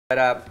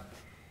But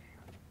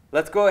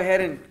let's go ahead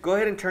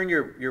and turn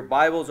your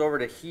Bibles over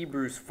to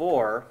Hebrews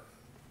 4.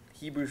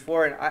 Hebrews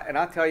 4, and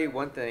I'll tell you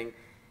one thing.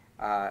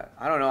 I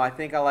don't know. I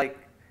think I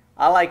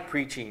like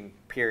preaching,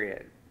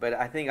 period. But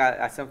I think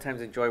I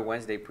sometimes enjoy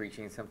Wednesday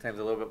preaching, sometimes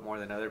a little bit more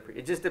than other.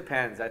 It just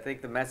depends. I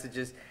think the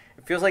messages.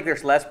 It feels like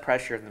there's less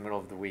pressure in the middle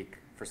of the week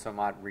for some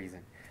odd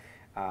reason.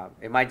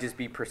 It might just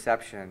be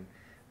perception,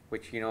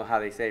 which you know how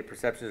they say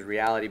perception is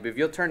reality. But if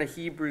you'll turn to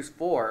Hebrews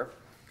 4.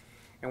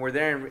 And we're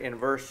there in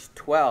verse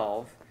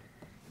 12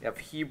 of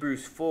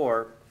Hebrews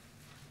 4.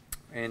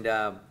 And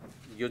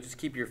you'll just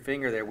keep your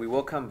finger there. We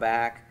will come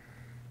back,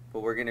 but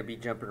we're going to be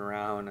jumping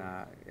around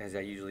as I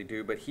usually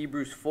do. But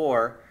Hebrews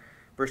 4,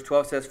 verse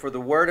 12 says, "For the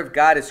word of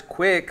God is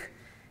quick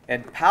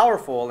and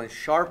powerful and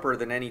sharper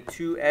than any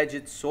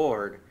two-edged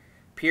sword,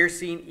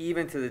 piercing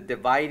even to the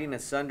dividing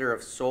asunder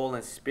of soul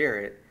and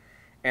spirit,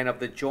 and of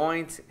the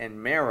joints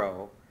and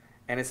marrow,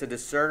 and is a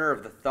discerner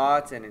of the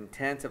thoughts and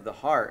intents of the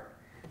heart.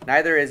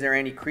 Neither is there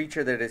any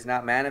creature that is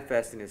not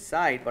manifest in his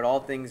sight, but all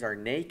things are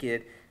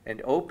naked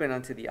and open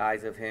unto the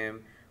eyes of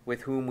him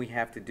with whom we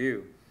have to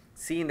do.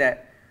 Seeing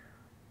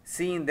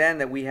then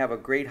that we have a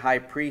great high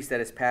priest that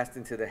has passed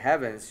into the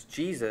heavens,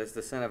 Jesus,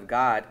 the Son of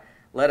God,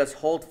 let us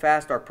hold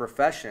fast our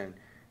profession,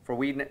 for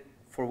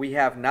we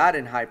have not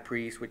an high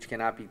priest which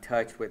cannot be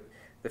touched with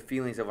the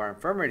feelings of our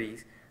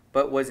infirmities,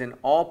 but was in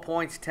all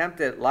points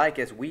tempted like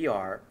as we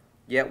are,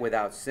 yet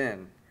without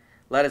sin.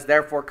 Let us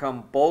therefore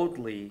come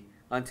boldly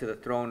unto the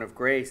throne of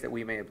grace, that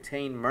we may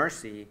obtain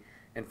mercy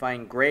and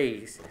find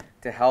grace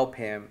to help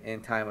him in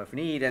time of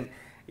need." And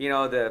you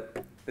know, the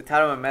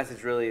title of my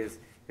message really is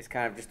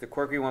kind of just a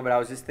quirky one, but I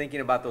was just thinking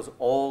about those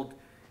old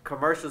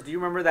commercials. Do you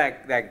remember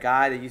that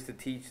guy that used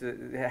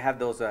to have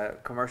those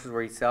commercials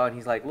where he'd sell, and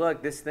he's like,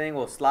 "Look, this thing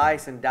will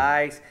slice and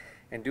dice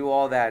and do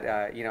all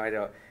that.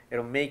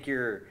 It'll make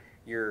your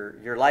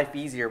life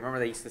easier." Remember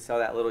they used to sell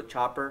that little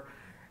chopper?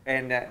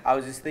 And I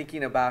was just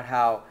thinking about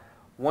how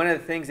one of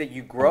the things that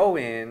you grow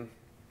in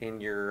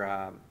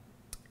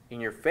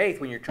your faith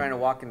when you're trying to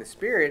walk in the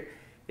Spirit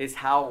is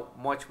how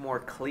much more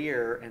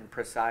clear and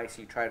precise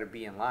you try to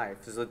be in life.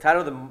 So the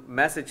title of the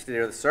message today,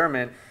 or the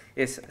sermon,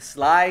 is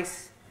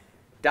 "Slice,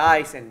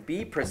 Dice, and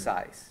Be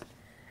Precise."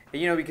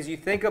 And, because you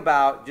think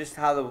about just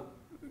how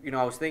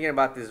I was thinking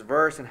about this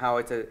verse and how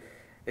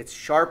it's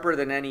sharper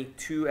than any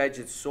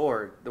two-edged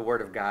sword, the Word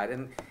of God.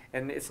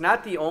 And it's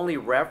not the only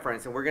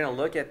reference, and we're going to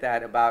look at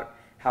that, about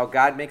how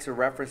God makes a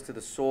reference to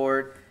the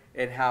sword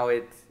and how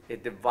it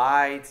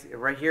divides.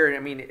 Right here,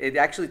 it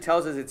actually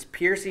tells us it's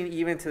piercing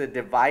even to the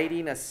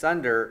dividing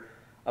asunder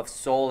of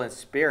soul and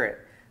spirit.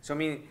 So,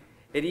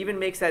 it even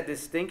makes that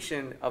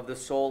distinction of the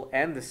soul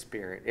and the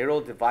spirit.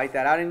 It'll divide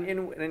that out.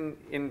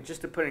 And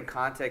just to put in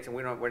context,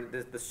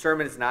 and the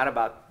sermon is not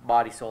about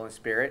body, soul, and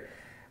spirit.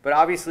 But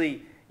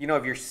obviously,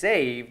 if you're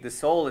saved, the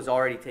soul is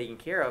already taken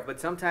care of. But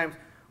sometimes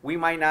we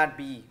might not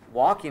be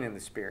walking in the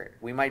Spirit.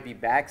 We might be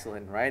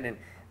backslidden, right? And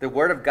the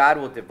Word of God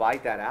will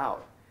divide that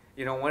out.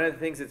 One of the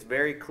things that's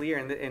very clear,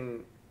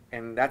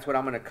 and that's what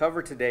I'm going to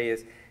cover today,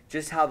 is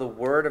just how the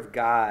Word of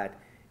God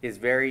is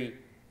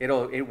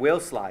it will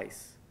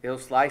slice. It'll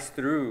slice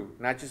through,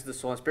 not just the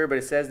soul and spirit, but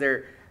it says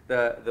there,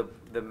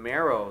 the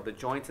marrow, the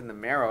joints in the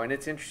marrow. And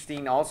it's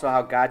interesting also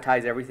how God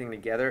ties everything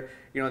together.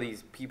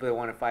 These people that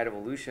want to fight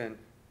evolution,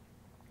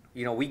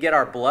 we get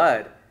our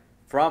blood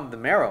from the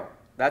marrow.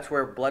 That's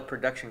where blood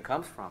production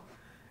comes from,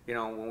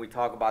 when we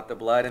talk about the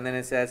blood. And then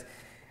it says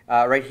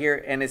right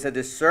here, "and is a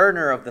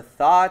discerner of the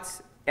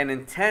thoughts and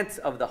intents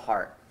of the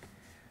heart."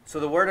 So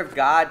the Word of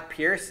God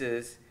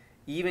pierces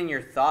even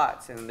your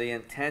thoughts and the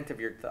intent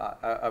of your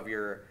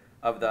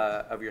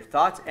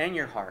thoughts and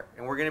your heart.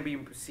 And we're going to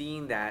be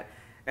seeing that.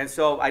 And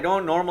so I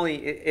don't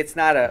normally,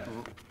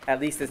 at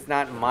least it's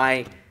not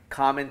my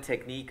common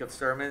technique of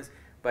sermons,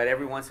 but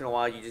every once in a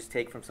while you just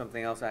take from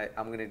something else.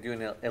 I'm going to do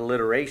an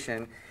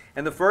alliteration.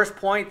 And the first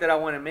point that I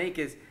want to make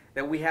is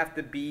that we have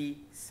to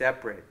be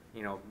separate.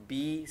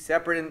 Be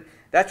separate. And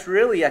that's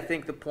really, I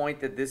think, the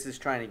point that this is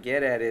trying to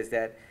get at, is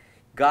that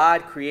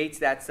God creates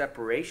that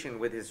separation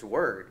with His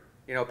Word.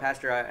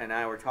 Pastor and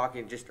I were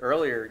talking just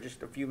earlier,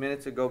 just a few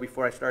minutes ago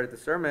before I started the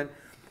sermon,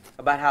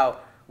 about how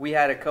we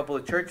had a couple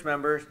of church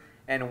members,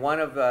 and one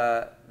of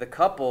the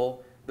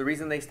couple, the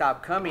reason they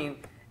stopped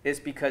coming is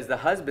because the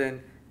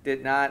husband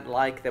did not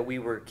like that we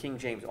were King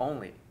James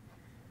only.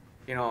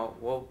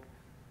 Well,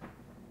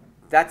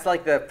 that's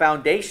like the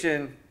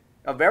foundation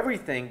of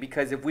everything,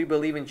 because if we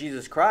believe in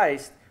Jesus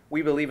Christ,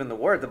 we believe in the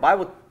Word. The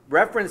Bible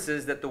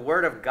references that the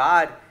Word of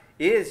God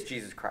is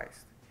Jesus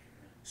Christ.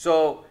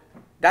 So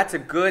that's a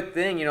good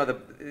thing.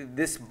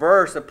 This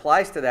verse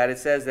applies to that. It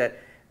says that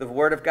the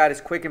Word of God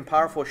is quick and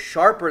powerful,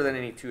 sharper than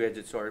any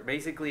two-edged sword.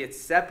 Basically, it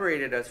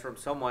separated us from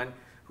someone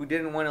who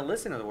didn't want to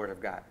listen to the Word of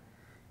God.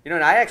 And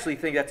I actually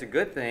think that's a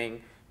good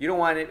thing. You don't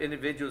want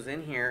individuals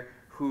in here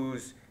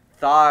whose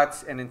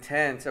thoughts and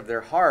intents of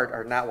their heart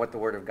are not what the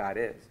Word of God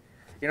is.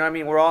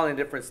 We're all in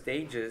different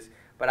stages,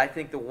 but I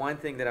think the one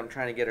thing that I'm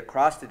trying to get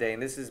across today,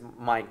 and this is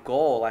my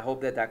goal, I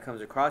hope that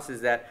comes across,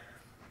 is that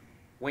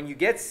when you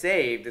get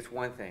saved, it's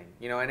one thing,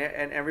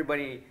 and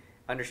everybody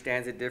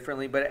understands it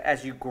differently. But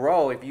as you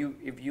grow, if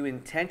you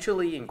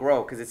intentionally and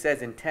grow, because it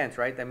says intense,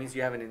 right? That means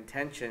you have an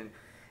intention.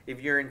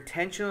 If you're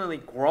intentionally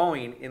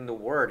growing in the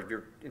Word, if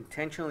you're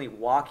intentionally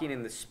walking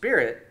in the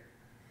Spirit,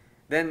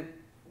 then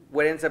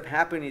what ends up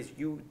happening is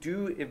you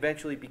do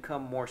eventually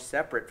become more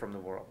separate from the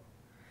world.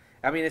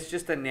 I mean, it's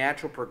just a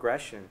natural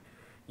progression.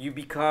 You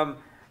become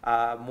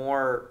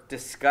more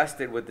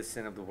disgusted with the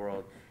sin of the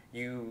world.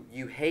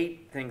 You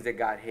hate things that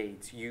God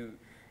hates. You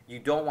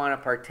don't want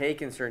to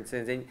partake in certain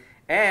sins.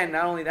 And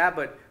not only that,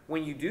 but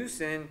when you do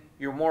sin,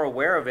 you're more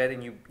aware of it,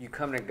 and you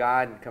come to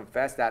God and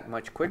confess that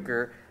much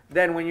quicker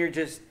than when you're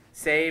just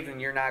saved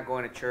and you're not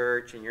going to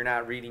church and you're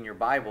not reading your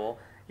Bible.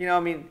 You know, I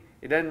mean,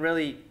 it doesn't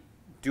really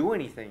do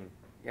anything.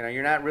 You know,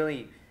 you're not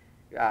really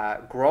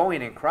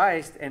growing in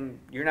Christ, and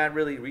you're not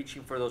really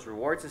reaching for those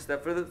rewards and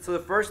stuff. So the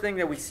first thing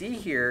that we see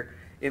here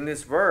in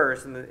this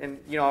verse, and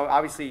you know,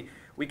 obviously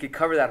we could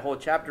cover that whole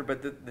chapter,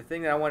 but the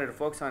thing that I wanted to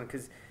focus on,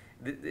 because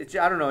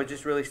I don't know, it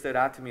just really stood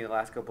out to me the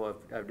last couple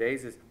of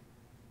days, is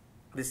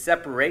this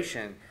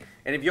separation.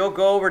 And if you'll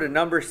go over to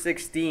number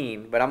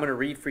 16, but I'm going to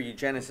read for you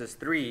Genesis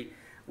 3.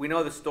 We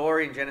know the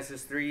story in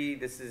Genesis 3.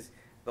 This is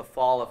the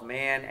fall of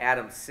man.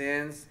 Adam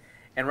sins.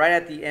 And right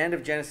at the end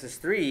of Genesis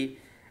 3,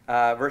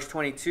 verse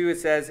 22, it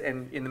says,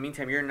 and in the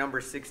meantime, you're in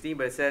number 16,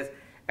 but it says,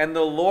 "And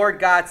the Lord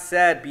God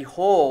said,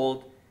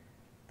 Behold,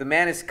 the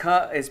man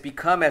is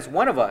become as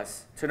one of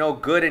us, to know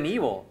good and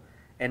evil.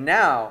 And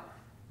now,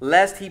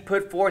 lest he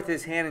put forth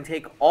his hand and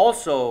take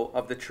also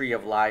of the tree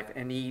of life,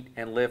 and eat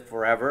and live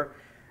forever.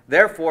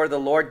 Therefore the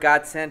Lord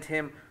God sent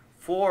him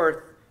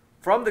forth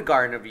from the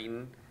Garden of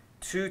Eden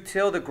to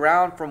till the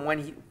ground from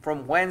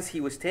whence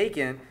he was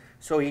taken.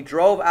 So he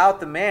drove out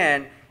the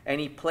man, and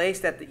he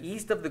placed at the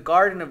east of the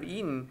Garden of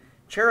Eden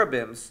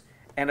cherubims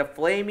and a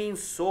flaming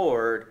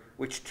sword,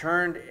 which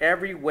turned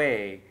every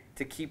way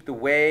to keep the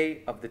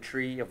way of the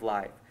tree of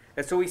life."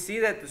 And so we see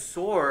that the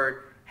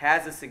sword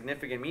has a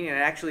significant meaning. And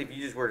actually, if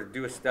you just were to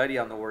do a study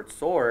on the word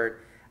sword,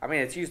 I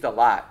mean, it's used a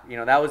lot. You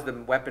know, that was the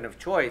weapon of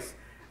choice.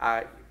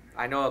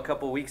 I know a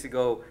couple of weeks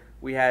ago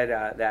we had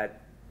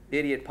that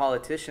idiot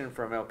politician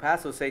from El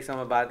Paso say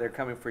something about they're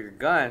coming for your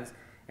guns,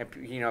 and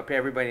you know,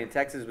 everybody in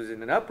Texas was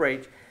in an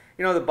outrage.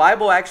 You know, the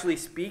Bible actually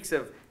speaks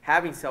of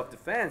having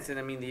self-defense, and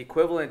I mean, the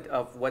equivalent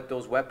of what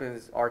those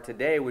weapons are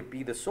today would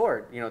be the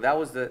sword. You know, that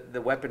was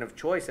the weapon of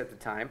choice at the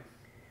time.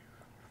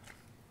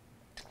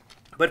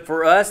 But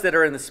for us that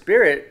are in the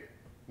Spirit,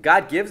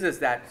 God gives us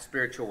that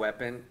spiritual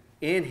weapon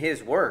in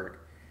His Word.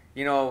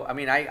 You know, I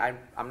mean,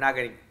 I'm not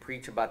going to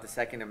preach about the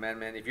Second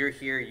Amendment. If you're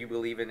here, you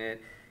believe in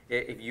it.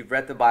 If you've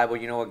read the Bible,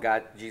 you know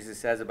what Jesus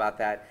says about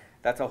that.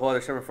 That's a whole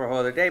other sermon for a whole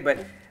other day.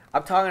 But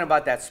I'm talking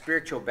about that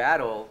spiritual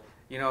battle.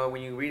 You know,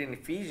 when you read in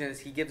Ephesians,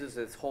 he gives us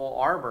this whole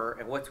armor.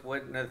 And one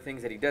of the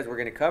things that he does, we're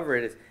going to cover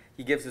it, is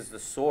he gives us the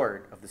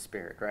sword of the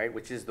Spirit, right?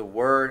 Which is the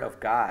Word of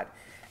God.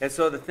 And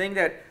so the thing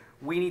that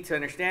we need to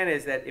understand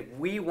is that if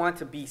we want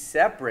to be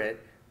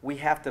separate, we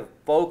have to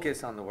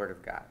focus on the Word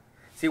of God.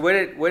 See, what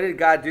did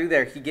God do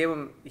there?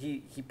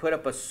 He put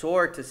up a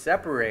sword to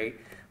separate.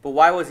 But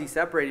why was he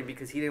separating?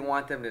 Because he didn't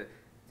want them to,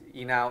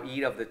 you know,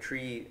 eat of the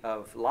tree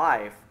of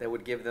life that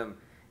would give them,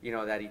 you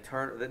know, that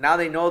eternal. Now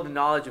they know the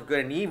knowledge of good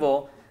and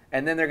evil,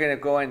 and then they're going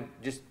to go and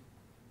just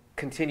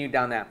continue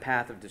down that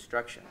path of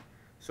destruction.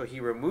 So he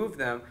removed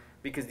them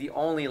because the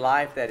only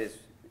life that is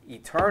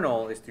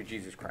eternal is through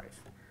Jesus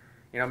Christ.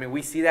 You know, I mean,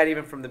 we see that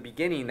even from the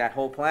beginning, that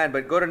whole plan.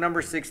 But go to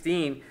number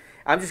 16.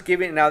 I'm just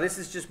giving, now this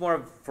is just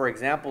more for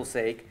example's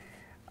sake.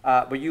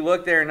 But you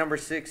look there in number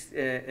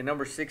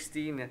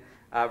 16,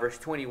 verse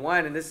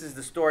 21, and this is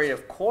the story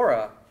of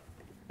Korah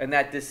and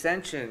that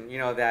dissension, you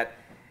know, that,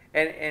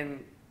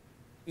 and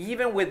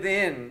even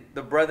within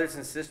the brothers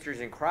and sisters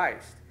in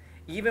Christ,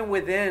 even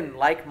within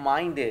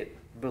like-minded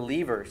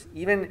believers,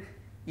 even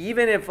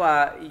if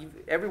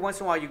every once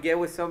in a while you get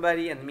with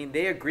somebody and I mean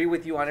they agree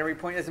with you on every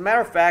point. As a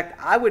matter of fact,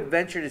 I would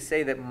venture to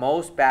say that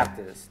most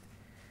Baptists,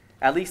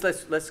 at least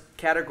let's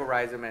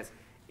categorize them as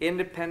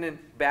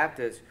independent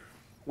Baptists,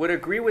 would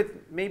agree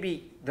with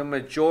maybe the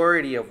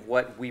majority of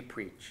what we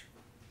preach.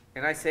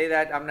 And I say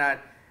that I'm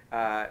not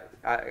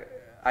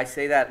I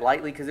say that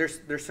lightly because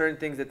there's certain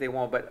things that they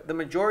won't, but the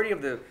majority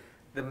of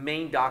the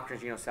main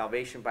doctrines, you know,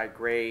 salvation by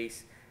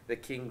grace, the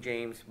King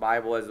James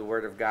Bible as the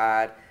Word of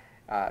God,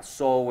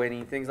 soul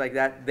winning, things like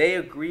that, they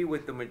agree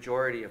with the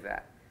majority of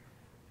that.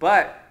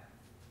 But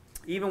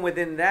even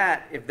within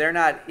that, if they're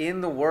not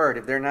in the Word,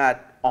 if they're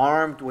not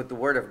armed with the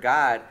Word of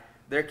God,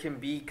 there can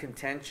be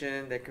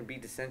contention, there can be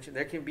dissension,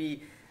 there can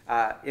be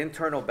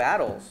internal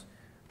battles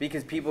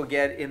because people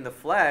get in the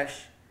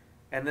flesh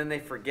and then they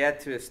forget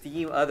to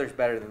esteem others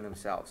better than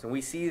themselves. And we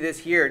see this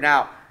here.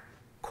 Now,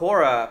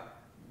 Korah,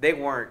 they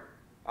weren't,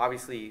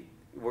 obviously,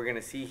 we're going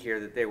to see here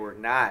that they were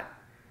not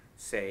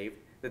saved,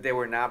 that they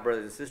were not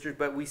brothers and sisters,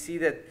 but we see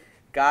that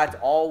God's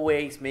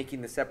always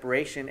making the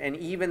separation, and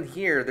even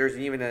here, there's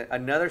even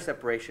another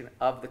separation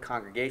of the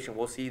congregation.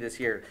 We'll see this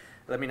here.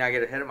 Let me not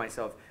get ahead of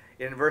myself.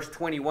 In verse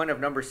 21 of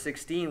number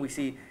 16, we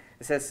see,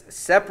 it says,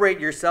 "Separate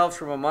yourselves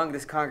from among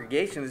this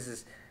congregation." This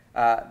is,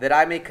 that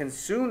I may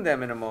consume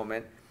them in a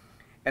moment.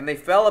 And they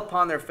fell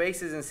upon their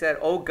faces and said,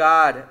 O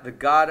God, the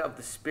God of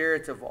the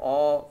spirits of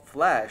all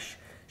flesh,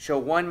 shall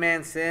one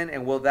man sin,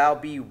 and wilt thou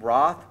be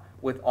wroth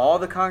with all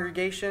the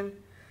congregation?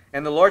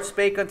 And the Lord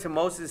spake unto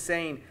Moses,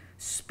 saying,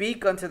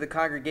 Speak unto the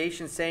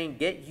congregation, saying,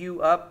 Get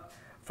you up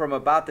from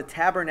about the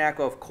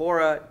tabernacle of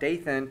Korah,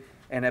 Dathan,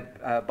 and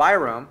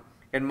Abiram.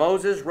 And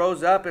Moses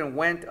rose up and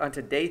went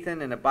unto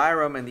Dathan and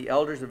Abiram, and the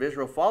elders of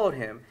Israel followed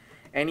him.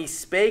 And he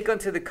spake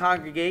unto the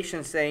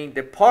congregation, saying,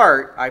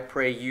 Depart, I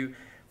pray you,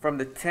 from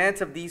the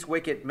tent of these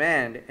wicked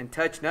men, and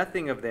touch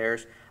nothing of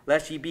theirs,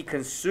 lest ye be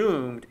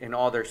consumed in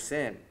all their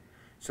sin.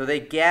 So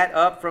they gat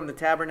up from the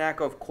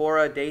tabernacle of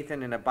Korah,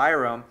 Dathan, and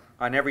Abiram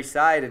on every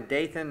side. And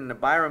Dathan and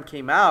Abiram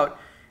came out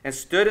and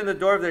stood in the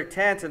door of their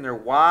tents, and their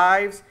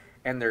wives,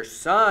 and their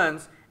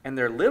sons, and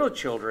their little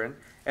children.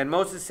 And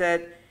Moses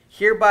said,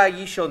 Hereby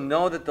ye shall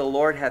know that the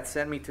Lord hath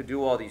sent me to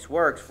do all these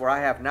works, for I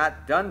have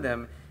not done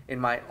them in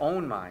my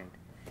own mind.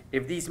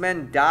 If these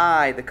men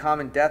die the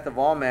common death of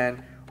all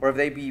men, or if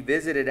they be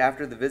visited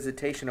after the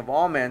visitation of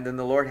all men, then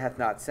the Lord hath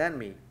not sent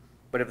me.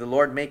 But if the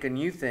Lord make a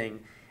new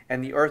thing,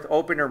 and the earth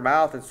open her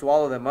mouth and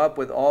swallow them up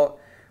with all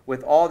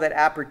that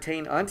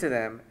appertain unto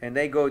them, and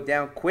they go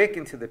down quick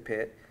into the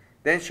pit,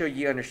 then shall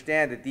ye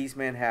understand that these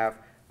men have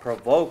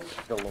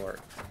provoked the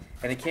Lord.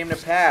 And it came to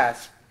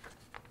pass,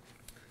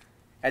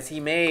 as he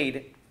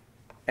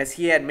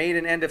had made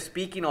an end of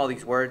speaking all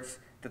these words,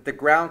 that the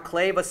ground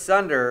clave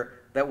asunder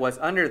that was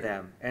under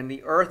them, and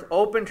the earth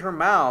opened her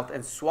mouth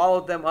and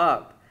swallowed them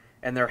up,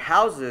 and their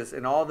houses,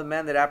 and all the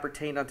men that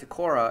appertained unto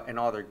Korah, and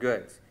all their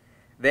goods.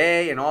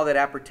 They and all that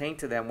appertained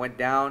to them went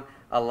down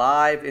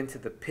alive into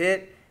the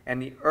pit,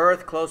 and the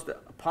earth closed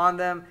upon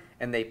them,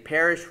 and they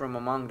perished from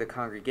among the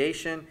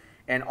congregation.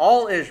 And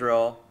all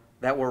Israel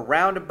that were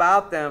round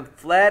about them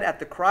fled at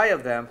the cry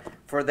of them,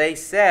 for they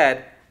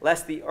said,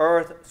 Lest the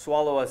earth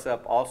swallow us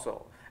up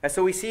also. And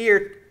so we see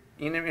here,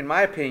 in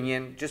my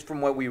opinion, just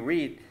from what we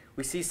read,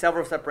 we see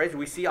several separations.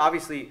 We see,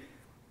 obviously,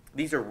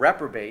 these are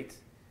reprobates.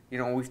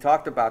 We've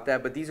talked about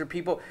that, but these are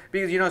people,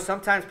 because,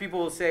 sometimes people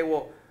will say,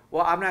 well,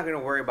 I'm not going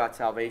to worry about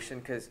salvation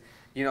because,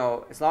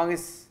 as long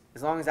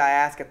as I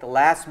ask at the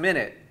last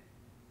minute,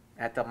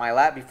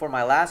 before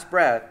my last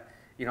breath,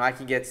 I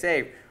can get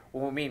saved.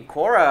 Well,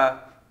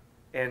 Korah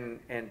and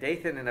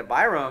Dathan and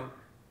Abiram,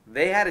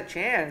 they had a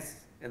chance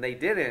and they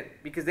didn't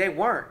because they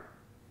weren't,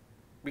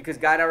 because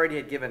God already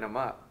had given them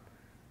up.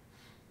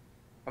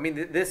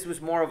 This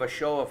was more of a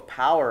show of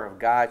power of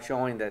God,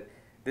 showing that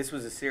this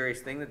was a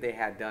serious thing that they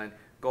had done,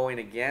 going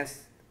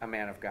against a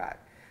man of God.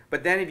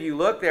 But then if you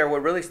look there,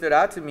 what really stood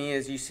out to me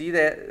is you see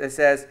that it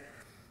says,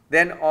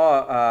 Then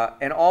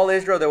all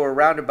Israel that were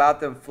round about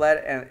them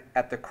fled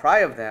at the cry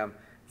of them,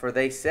 for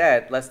they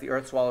said, Lest the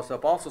earth swallow us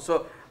up also.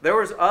 So there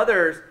was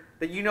others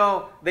that,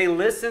 they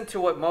listened to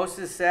what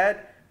Moses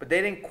said, but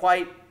they didn't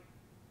quite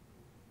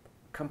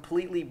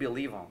completely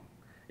believe him.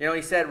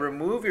 He said,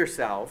 remove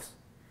yourselves.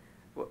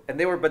 And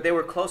they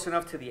were close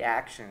enough to the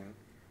action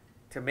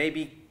to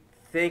maybe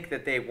think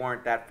that they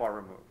weren't that far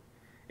removed.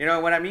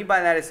 What I mean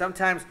by that is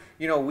sometimes,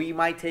 we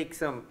might take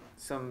some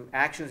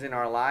actions in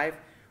our life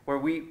where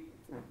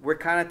we're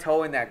kind of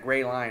towing that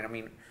gray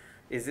line.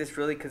 Is this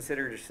really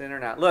considered a sin or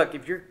not? Look,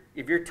 if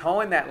you're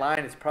towing that line,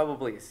 it's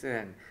probably a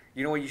sin.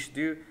 You know what you should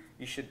do?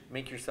 You should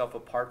make yourself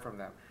apart from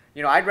them.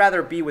 I'd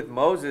rather be with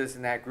Moses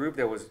in that group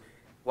that was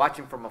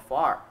watching from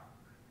afar.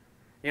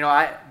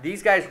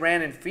 These guys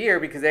ran in fear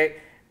because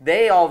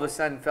they all of a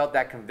sudden felt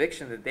that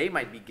conviction that they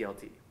might be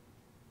guilty.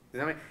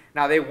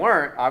 Now, they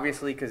weren't,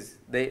 obviously, because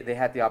they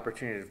had the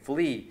opportunity to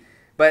flee.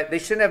 But they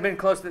shouldn't have been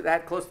close to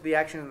the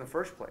action in the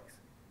first place.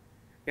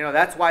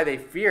 That's why they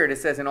feared. It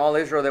says, And all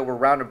Israel that were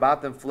round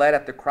about them fled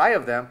at the cry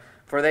of them,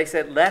 for they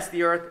said, Lest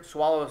the earth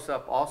swallow us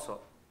up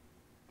also.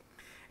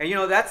 And,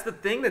 that's the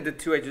thing that the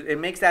two edges, it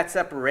makes that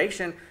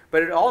separation.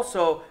 But it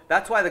also,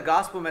 that's why the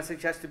gospel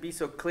message has to be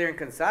so clear and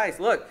concise.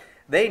 Look,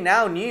 they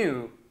now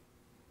knew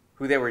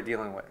who they were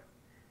dealing with.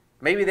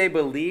 Maybe they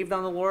believed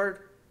on the Lord,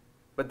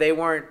 but they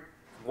weren't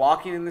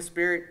walking in the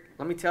Spirit.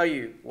 Let me tell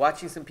you,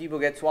 watching some people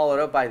get swallowed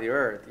up by the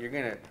earth,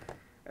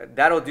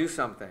 that'll do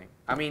something.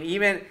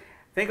 Even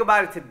think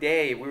about it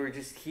today. We were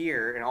just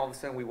here, and all of a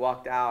sudden we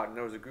walked out, and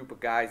there was a group of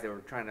guys that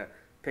were trying to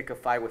pick a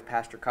fight with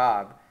Pastor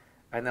Cobb,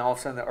 and then all of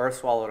a sudden the earth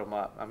swallowed them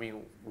up.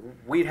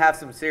 We'd have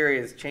some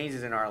serious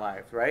changes in our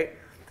lives, right?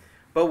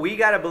 But we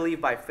got to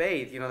believe by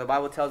faith. The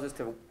Bible tells us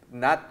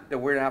not that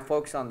we're not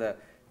focused on the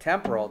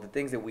temporal, the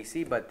things that we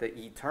see, but the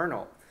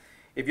eternal.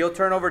 If you'll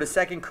turn over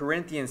to 2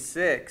 Corinthians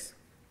 6,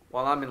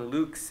 while I'm in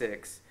Luke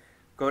 6,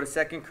 go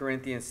to 2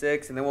 Corinthians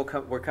 6, and then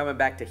we're coming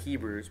back to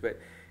Hebrews, but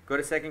go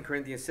to 2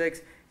 Corinthians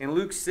 6. In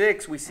Luke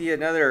 6, we see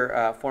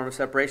another form of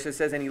separation. It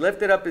says, And he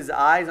lifted up his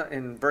eyes,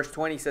 in verse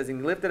 20, he says, And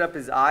he lifted up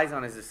his eyes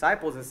on his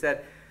disciples and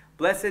said,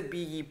 Blessed be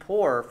ye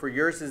poor, for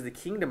yours is the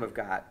kingdom of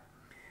God.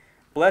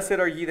 Blessed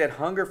are ye that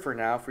hunger for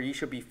now, for ye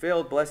shall be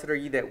filled. Blessed are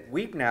ye that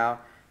weep now,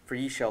 for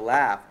ye shall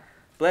laugh.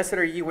 Blessed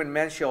are ye when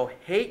men shall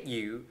hate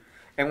you,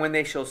 and when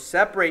they shall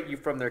separate you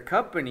from their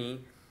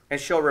company, and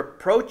shall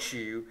reproach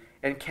you,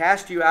 and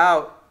cast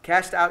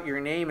out your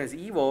name as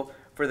evil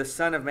for the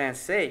Son of Man's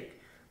sake.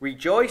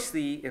 Rejoice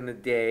thee in the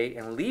day,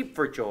 and leap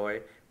for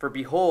joy, for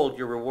behold,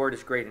 your reward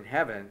is great in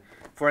heaven.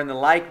 For in the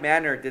like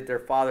manner did their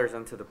fathers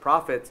unto the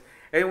prophets.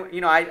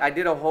 And, I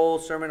did a whole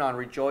sermon on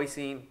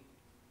rejoicing,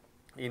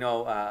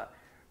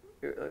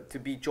 to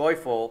be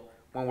joyful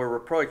when we're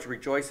reproached.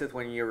 Rejoiceth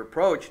when you're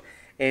reproached.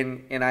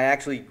 And I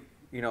actually,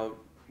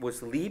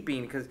 was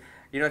leaping because,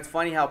 it's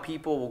funny how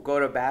people will go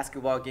to a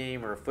basketball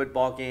game or a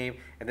football game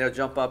and they'll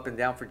jump up and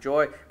down for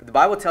joy. But the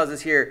Bible tells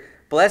us here,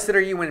 blessed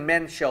are you when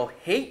men shall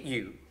hate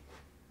you,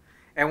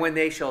 and when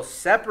they shall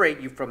separate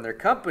you from their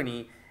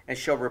company, and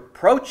shall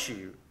reproach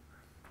you,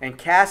 and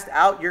cast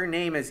out your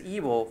name as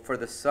evil for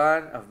the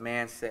Son of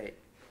Man's sake.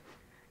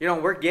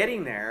 We're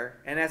getting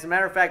there. And as a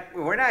matter of fact,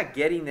 we're not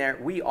getting there.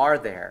 We are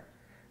there.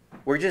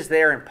 We're just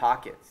there in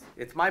pockets.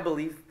 It's my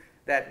belief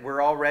that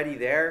we're already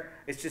there.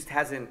 It just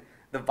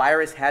the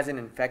virus hasn't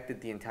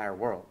infected the entire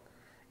world.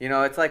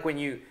 It's like when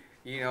we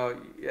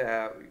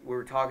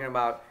were talking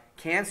about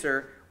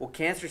cancer. Well,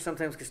 cancer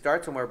sometimes can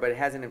start somewhere, but it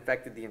hasn't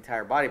infected the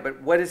entire body.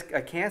 But what is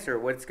a cancer?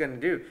 What it's going to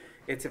do?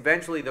 It's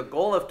eventually, the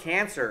goal of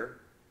cancer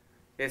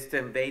is to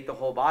invade the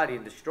whole body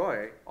and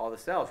destroy all the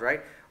cells,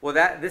 right? Well,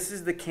 this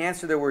is the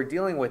cancer that we're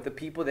dealing with, the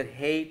people that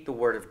hate the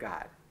Word of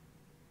God.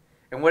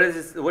 And what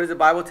is the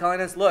Bible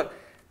telling us? Look,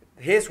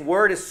 His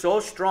Word is so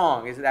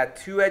strong, is that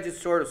two-edged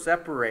sword will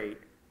separate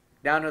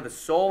down to the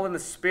soul and the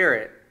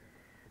spirit,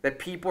 that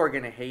people are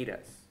going to hate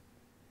us.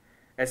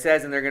 It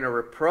says, and they're going to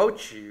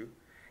reproach you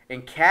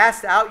and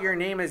cast out your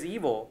name as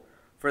evil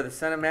for the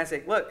Son of Man's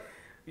sake. Look,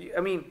 you've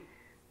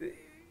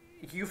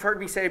heard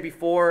me say it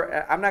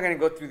before. I'm not going to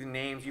go through the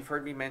names. You've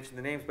heard me mention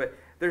the names, but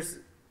there's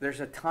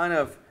a ton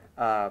of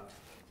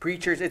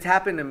preachers. It's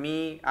happened to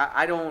me.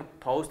 I don't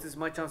post as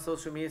much on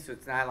social media, so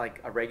it's not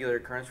like a regular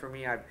occurrence for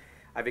me.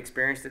 I've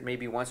experienced it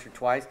maybe once or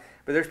twice,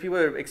 but there's people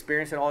that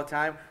experience it all the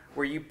time,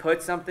 where you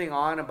put something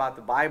on about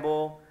the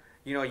Bible,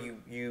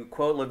 you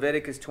quote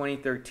Leviticus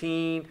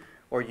 20:13,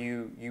 or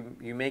you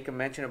make a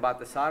mention about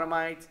the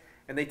Sodomites,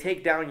 and they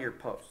take down your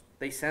post.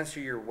 They censor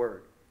your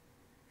word.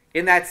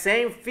 In that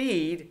same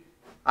feed,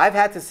 I've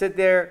had to sit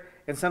there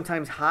and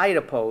sometimes hide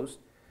a post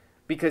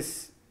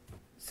because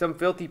some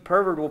filthy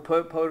pervert will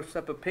post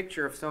up a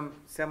picture of some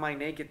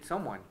semi-naked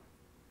someone.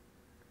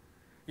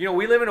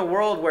 We live in a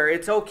world where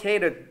it's okay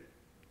to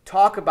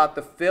talk about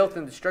the filth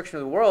and destruction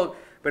of the world,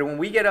 but when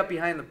we get up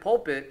behind the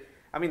pulpit,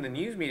 the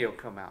news media will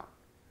come out.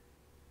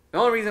 The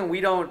only reason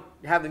we don't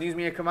have the news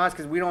media come out is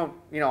because we don't,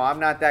 I'm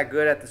not that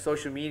good at the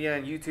social media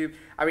and YouTube.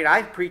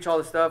 I preach all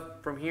the stuff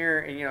from here,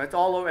 and, it's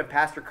all over. And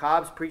Pastor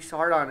Cobb's preached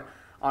hard on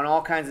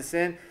all kinds of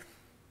sin.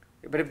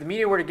 But if the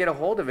media were to get a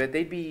hold of it,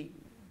 they'd be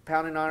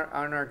pounding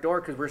on our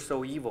door because we're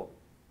so evil.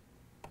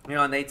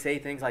 And they'd say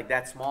things like,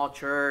 that small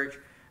church,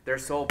 they're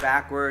so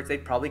backwards.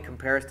 They'd probably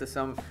compare us to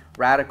some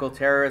radical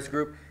terrorist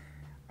group.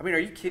 Are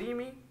you kidding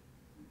me?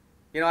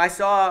 I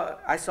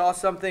saw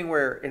something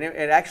where, and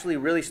it actually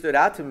really stood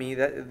out to me,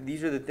 that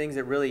these are the things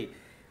that really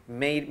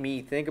made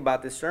me think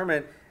about this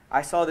sermon.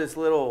 I saw this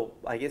little,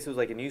 I guess it was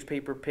like a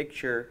newspaper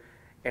picture,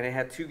 and it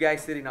had two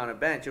guys sitting on a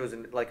bench. It was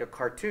like a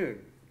cartoon,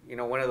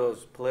 one of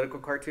those political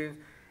cartoons.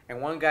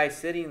 And one guy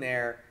sitting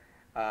there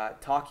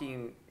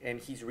talking, and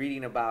he's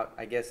reading about,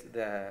 I guess,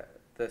 the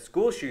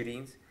school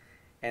shootings,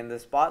 and the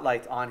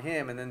spotlight's on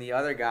him. And then the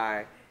other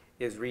guy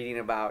is reading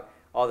about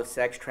all the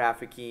sex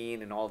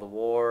trafficking and all the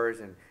wars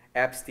and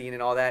Epstein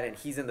and all that, and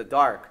he's in the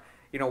dark.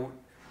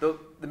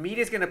 The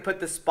media's going to put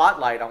the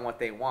spotlight on what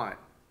they want.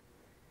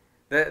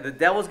 The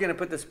devil's going to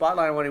put the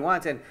spotlight on what he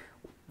wants, and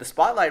the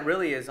spotlight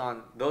really is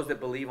on those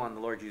that believe on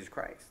the Lord Jesus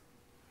Christ.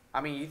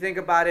 You think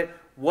about it,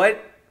 what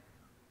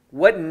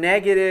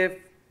negative,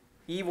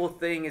 evil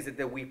thing is it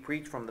that we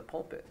preach from the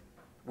pulpit?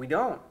 We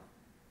don't.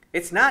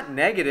 It's not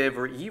negative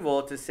or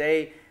evil to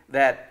say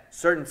that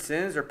certain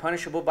sins are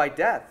punishable by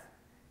death,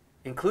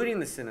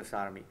 including the sin of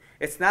sodomy.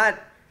 It's not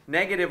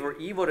negative or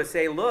evil to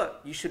say, look,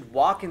 you should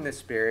walk in the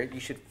Spirit. You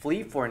should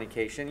flee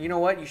fornication. You know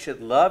what? You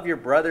should love your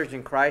brothers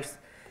in Christ.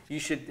 You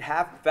should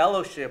have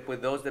fellowship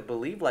with those that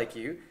believe like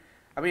you.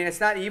 It's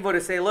not evil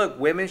to say, look,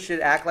 women should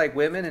act like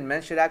women and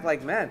men should act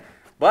like men.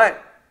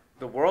 But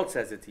the world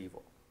says it's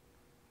evil.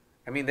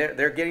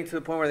 They're getting to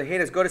the point where they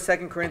hate us. Go to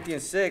 2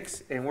 Corinthians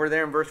 6, and we're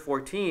there in verse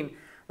 14.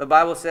 The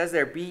Bible says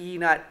there, be ye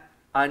not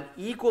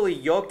unequally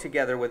yoked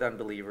together with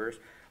unbelievers.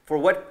 For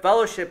what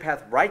fellowship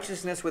hath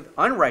righteousness with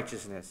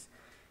unrighteousness?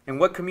 And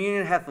what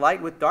communion hath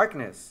light with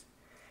darkness?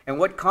 And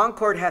what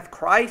concord hath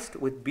Christ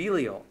with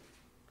Belial?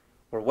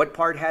 Or what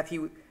part hath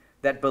he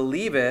that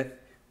believeth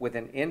with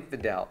an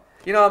infidel?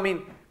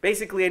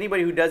 Basically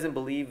anybody who doesn't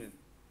believe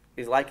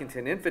is likened to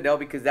an infidel,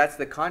 because that's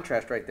the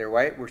contrast right there,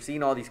 right? We're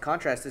seeing all these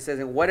contrasts. It says,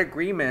 in what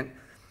agreement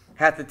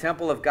hath the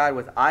temple of God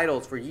with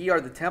idols? For ye are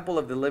the temple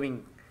of the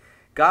living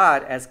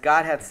God, as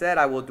God hath said,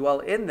 I will dwell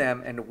in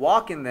them and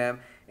walk in them,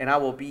 and I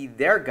will be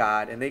their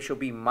God, and they shall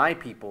be my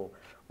people.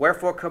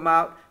 Wherefore come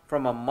out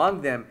from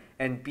among them,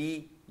 and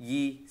be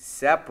ye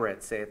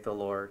separate, saith the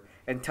Lord,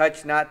 and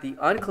touch not the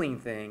unclean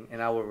thing,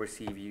 and I will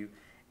receive you,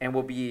 and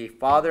will be a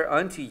father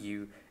unto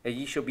you, and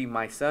ye shall be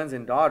my sons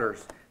and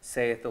daughters,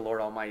 saith the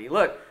Lord Almighty.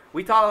 Look,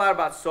 we talk a lot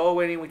about soul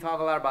winning. We talk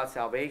a lot about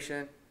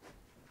salvation.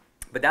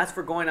 But that's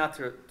for going out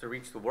to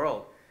reach the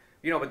world.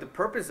 But the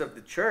purpose of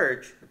the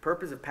church, the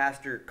purpose of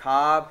Pastor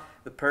Cobb,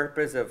 the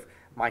purpose of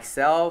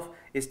myself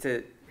is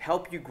to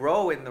help you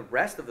grow in the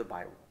rest of the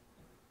Bible.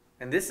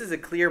 And this is a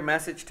clear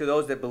message to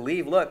those that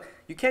believe, look,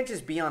 you can't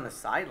just be on the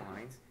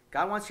sidelines.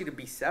 God wants you to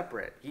be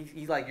separate.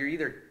 He's like, you're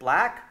either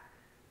black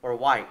or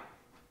white.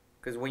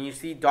 Because when you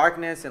see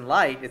darkness and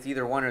light, it's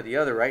either one or the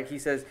other, right? He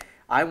says,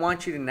 I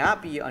want you to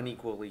not be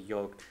unequally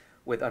yoked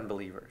with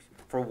unbelievers.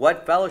 For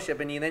what fellowship?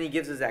 And then he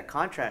gives us that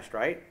contrast,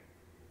 right?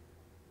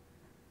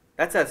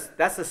 That's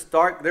a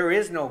stark, there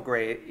is no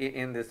gray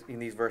in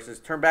these verses.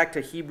 Turn back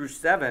to Hebrews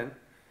 7.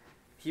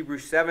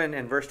 Hebrews 7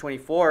 and verse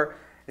 24.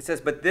 It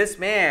says, but this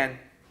man,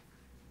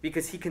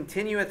 because he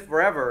continueth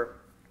forever,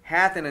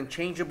 hath an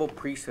unchangeable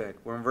priesthood.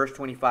 We're in verse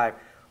 25.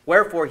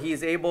 Wherefore he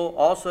is able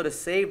also to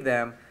save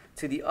them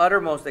to the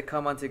uttermost that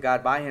come unto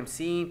God by him,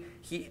 seeing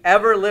he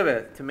ever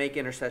liveth to make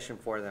intercession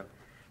for them.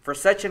 For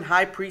such an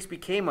high priest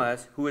became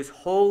us, who is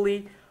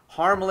holy,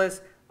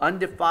 harmless,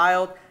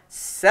 undefiled,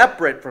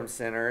 separate from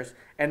sinners,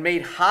 and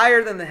made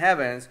higher than the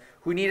heavens,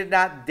 who needed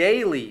not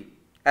daily,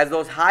 as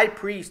those high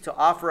priests, to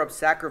offer up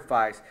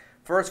sacrifice,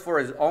 first for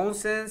his own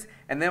sins,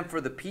 and then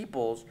for the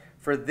people's.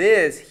 For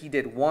this he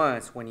did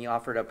once when he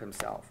offered up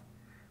himself.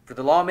 For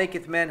the law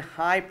maketh men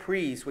high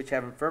priests which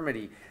have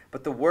infirmity,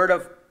 but the word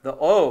of the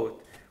oath,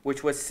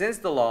 which was since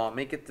the law,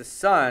 maketh the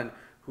Son,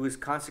 who is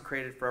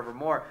consecrated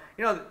forevermore.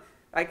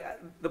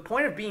 The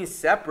point of being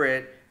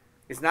separate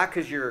is not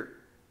because you're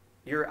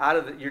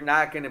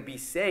not going to be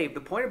saved.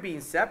 The point of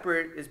being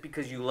separate is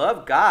because you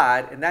love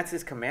God, and that's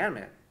his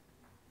commandment.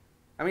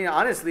 I mean,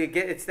 honestly,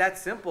 it's that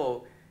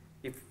simple.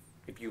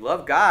 If you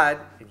love God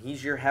and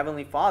he's your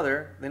heavenly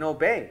Father, then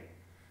obey.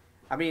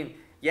 I mean,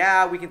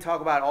 yeah, we can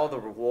talk about all the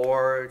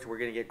rewards. We're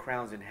going to get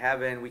crowns in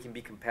heaven. We can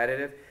be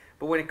competitive.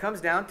 But when it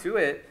comes down to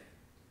it,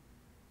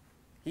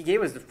 he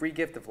gave us the free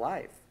gift of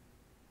life.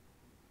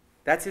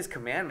 That's his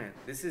commandment.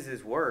 This is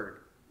his word.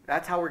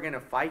 That's how we're going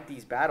to fight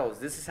these battles.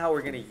 This is how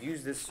we're going to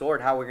use this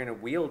sword, how we're going to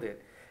wield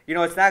it.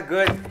 It's not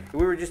good.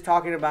 We were just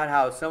talking about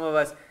how some of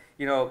us,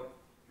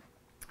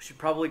 should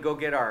probably go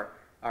get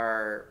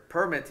our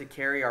permit to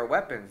carry our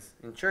weapons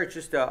in church,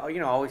 just to,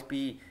 always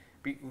be,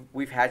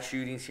 we've had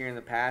shootings here in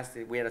the past.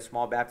 We had a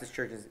small Baptist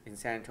church in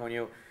San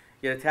Antonio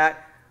get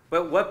attacked.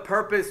 But what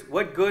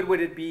good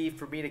would it be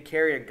for me to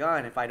carry a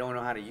gun if I don't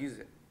know how to use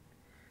it?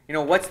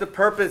 What's the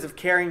purpose of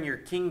carrying your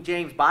King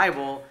James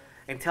Bible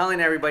and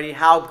telling everybody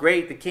how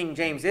great the King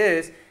James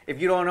is if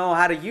you don't know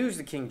how to use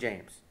the King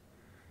James?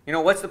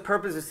 What's the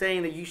purpose of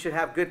saying that you should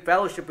have good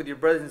fellowship with your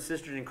brothers and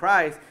sisters in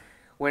Christ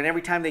when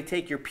every time they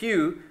take your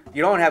pew,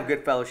 you don't have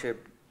good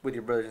fellowship with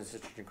your brothers and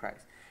sisters in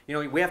Christ?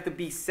 We have to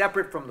be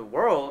separate from the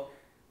world,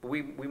 but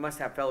we must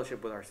have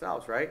fellowship with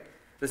ourselves, right?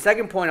 The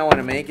second point I want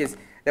to make is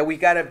that we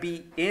got to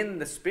be in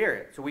the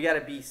Spirit. So we got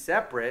to be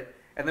separate,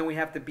 and then we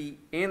have to be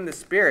in the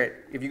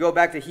Spirit. If you go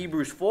back to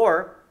Hebrews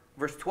 4,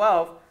 verse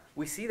 12,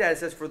 we see that it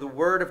says, for the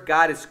word of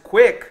God is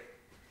quick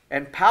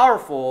and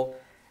powerful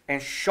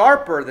and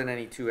sharper than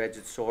any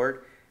two-edged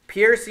sword,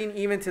 piercing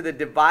even to the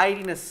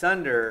dividing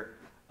asunder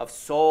of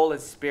soul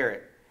and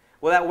spirit.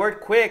 Well, that word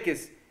quick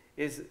is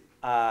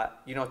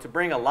to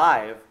bring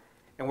alive.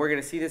 And we're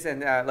going to see this,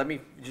 and let me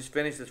just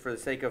finish this for the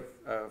sake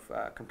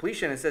of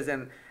completion. It says,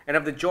 and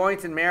of the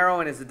joints and marrow,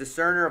 and is a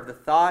discerner of the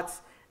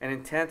thoughts and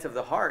intents of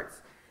the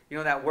hearts.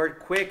 That word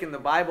quick in the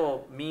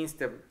Bible means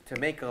to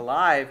make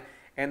alive,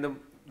 and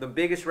the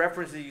biggest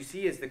reference that you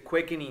see is the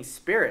quickening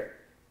spirit.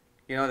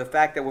 The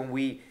fact that when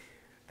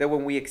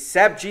we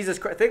accept Jesus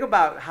Christ, think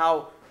about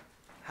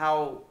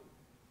how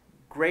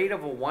great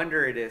of a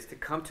wonder it is to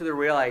come to the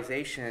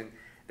realization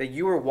that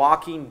you were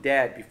walking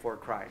dead before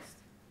Christ.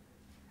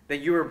 That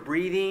you were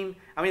breathing.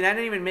 I mean, that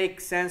didn't even make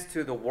sense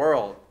to the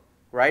world,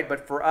 right?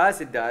 But for us,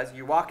 it does.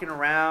 You're walking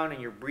around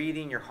and you're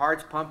breathing, your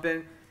heart's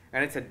pumping,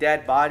 and it's a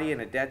dead body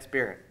and a dead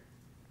spirit.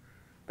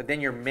 But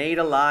then you're made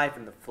alive,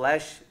 and the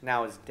flesh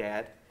now is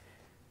dead,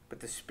 but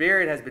the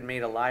spirit has been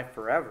made alive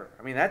forever.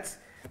 I mean, that's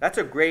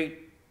a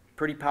great,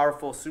 pretty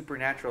powerful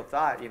supernatural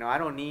thought. I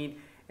don't need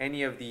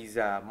any of these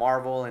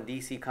Marvel and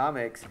DC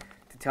comics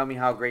to tell me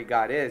how great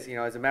God is.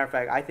 As a matter of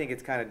fact, I think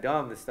it's kind of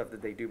dumb, the stuff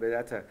that they do,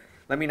 but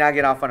let me not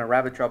get off on a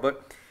rabbit trail.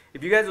 But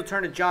if you guys will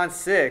turn to John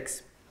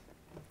 6,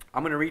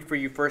 I'm going to read for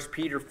you 1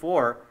 Peter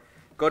 4.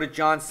 Go to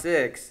John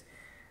 6.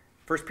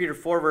 1 Peter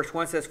 4 verse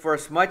 1 says, for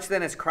as much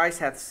then as Christ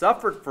hath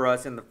suffered for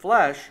us in the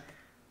flesh,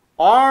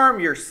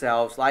 arm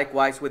yourselves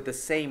likewise with the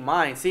same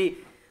mind. See,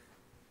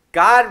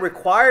 God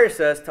requires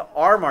us to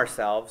arm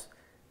ourselves.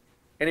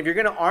 And if you're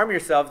going to arm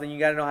yourself, then you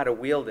got to know how to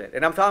wield it.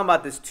 And I'm talking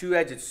about this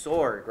two-edged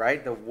sword,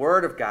 right? The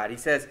Word of God. He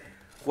says,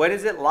 what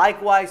is it?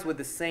 Likewise with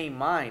the same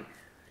mind.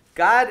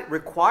 God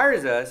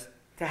requires us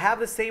to have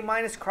the same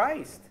mind as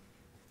Christ.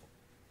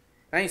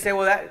 And you say,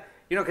 well, that,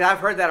 because I've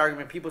heard that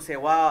argument. People say,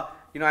 well,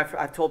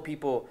 I've told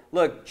people,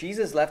 look,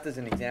 Jesus left us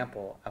an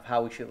example of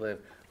how we should live.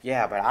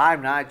 Yeah, but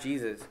I'm not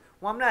Jesus.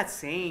 Well, I'm not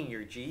saying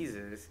you're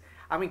Jesus.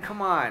 I mean,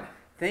 come on.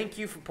 thank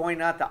you for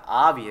pointing out the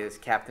obvious,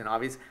 Captain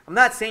Obvious. I'm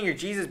not saying you're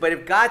Jesus, but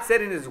if God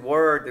said in his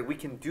word that we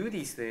can do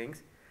these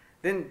things,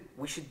 then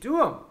we should do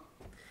them.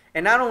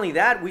 And not only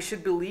that, we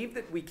should believe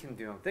that we can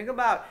do them. Think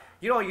about,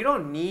 you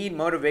don't need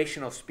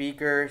motivational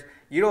speakers.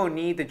 You don't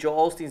need the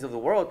Joel Osteens of the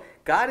world.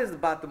 God is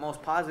about the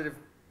most positive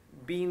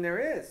being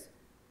there is.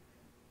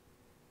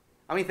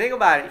 I mean, think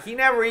about it. He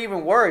never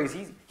even worries.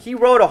 He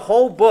wrote a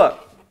whole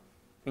book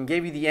and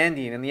gave you the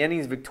ending, and the ending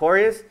is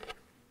victorious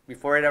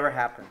before it ever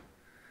happened.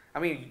 I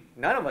mean,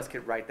 none of us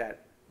could write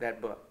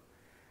that book.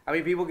 I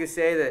mean, people could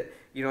say that,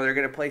 they're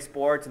going to play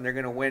sports and they're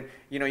going to win.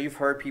 You've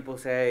heard people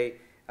say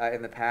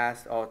in the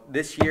past, oh,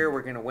 this year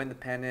we're going to win the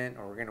pennant,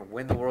 or we're going to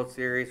win the World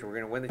Series, or we're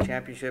going to win the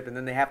championship, and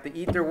then they have to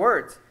eat their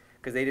words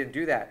because they didn't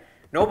do that.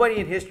 Nobody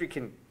in history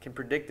can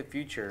predict the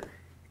future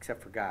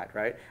except for God,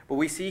 right? But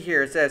we see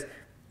here, it says,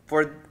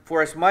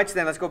 for as much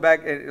then, let's go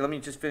back, and let me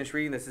just finish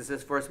reading this. It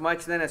says, for as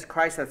much then as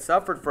Christ hath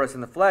suffered for us in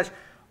the flesh,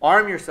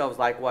 arm yourselves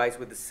likewise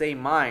with the same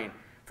mind.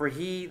 For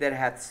he that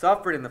hath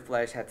suffered in the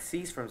flesh hath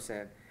ceased from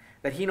sin,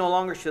 that he no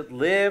longer should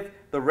live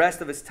the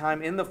rest of his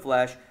time in the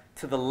flesh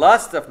to the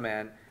lust of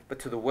men, but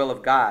to the will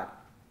of God.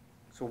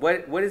 So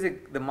what is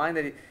it, the mind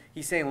that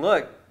he's saying,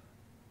 look,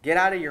 get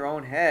out of your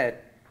own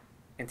head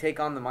and take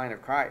on the mind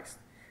of Christ.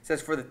 It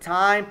says, for the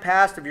time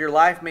past of your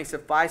life may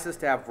suffice us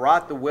to have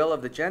wrought the will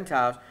of the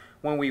Gentiles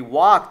when we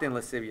walked in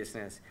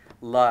lasciviousness,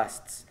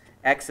 lusts,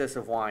 excess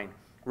of wine,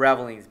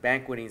 revelings,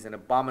 banquetings, and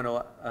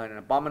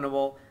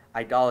abominable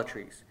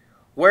idolatries,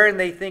 wherein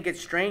they think it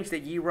strange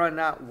that ye run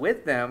not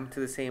with them to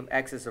the same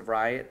excess of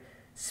riot,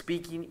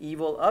 speaking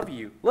evil of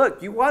you.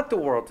 Look, you want the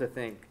world to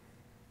think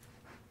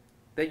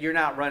that you're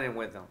not running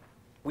with them.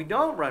 We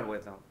don't run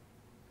with them.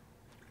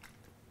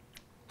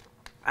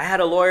 I had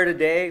a lawyer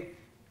today.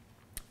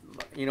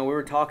 We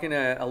were talking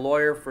to a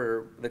lawyer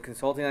for the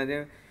consulting I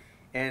do,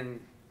 and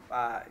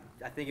I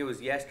think it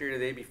was yesterday or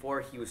the day before,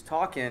 he was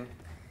talking,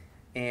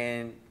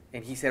 and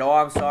he said, oh,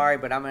 I'm sorry,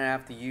 but I'm going to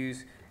have to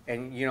use,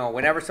 and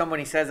whenever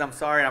somebody says I'm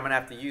sorry, I'm going to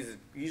have to use,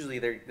 usually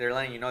they're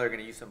letting you know they're going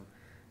to use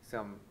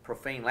some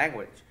profane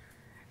language.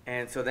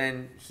 And so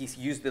then he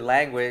used the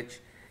language,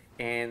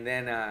 and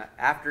then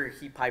after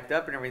he piped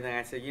up and everything,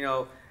 I said,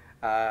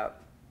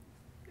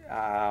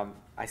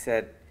 I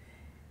said,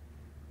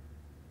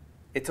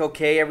 it's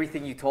okay,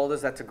 everything you told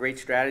us, that's a great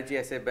strategy.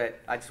 I said, but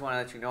I just want to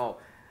let you know,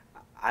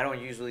 I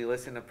don't usually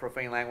listen to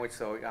profane language,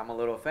 so I'm a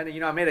little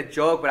offended. I made a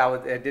joke, but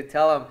I did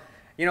tell him,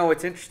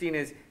 what's interesting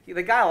is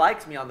the guy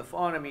likes me on the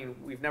phone. I mean,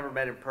 we've never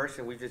met in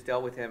person. We've just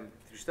dealt with him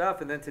through stuff.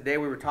 And then today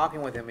we were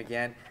talking with him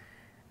again,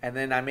 and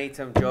then I made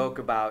some joke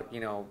about,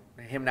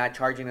 him not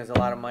charging us a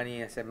lot of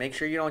money. I said, make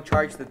sure you don't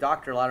charge the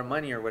doctor a lot of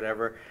money or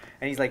whatever.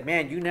 And he's like,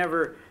 man,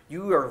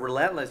 you are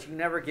relentless. You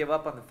never give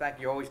up on the fact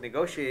you're always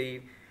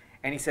negotiating.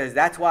 And he says,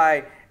 that's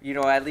why,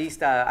 at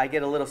least I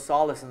get a little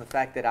solace in the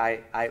fact that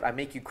I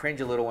make you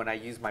cringe a little when I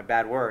use my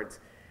bad words.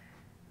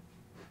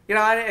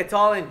 It's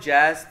all in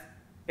jest.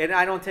 And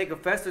I don't take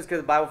offense to this because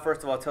the Bible,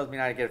 first of all, tells me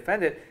not to get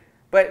offended.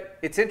 But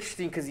it's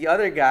interesting because the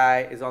other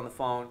guy is on the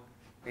phone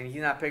and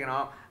he's not picking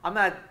up.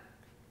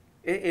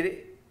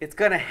 It's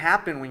going to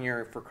happen when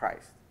you're for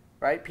Christ,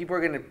 right? People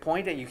are going to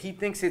point at you. He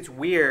thinks it's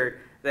weird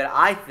that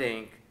I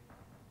think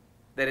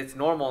that it's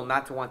normal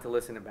not to want to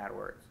listen to bad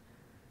words.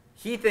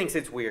 He thinks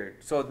it's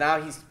weird. So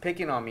now he's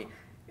picking on me.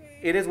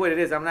 It is what it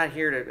is. I'm not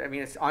here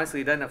to,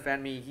 honestly, it doesn't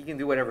offend me. He can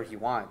do whatever he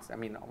wants.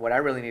 What I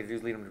really need to do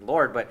is lead him to the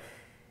Lord. But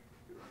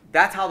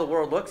that's how the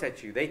world looks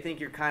at you. They think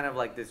you're kind of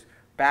like this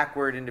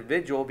backward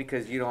individual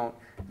because you don't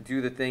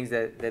do the things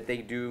that they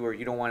do, or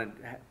you don't want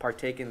to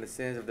partake in the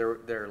sins of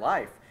their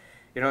life.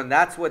 And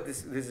that's what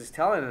this is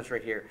telling us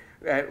right here.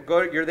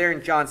 You're there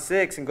in John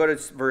 6 and go to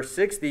verse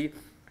 60,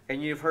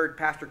 and you've heard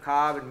Pastor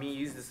Cobb and me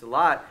use this a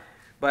lot,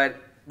 but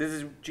this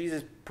is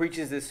Jesus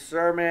preaches this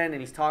sermon,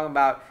 and he's talking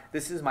about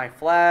this is my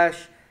flesh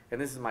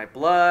and this is my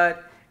blood,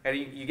 and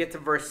you get to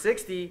verse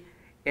 60,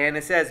 and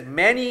it says,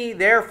 many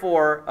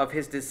therefore of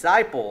his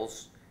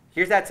disciples,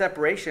 here's that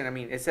separation.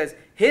 It says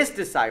his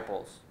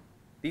disciples.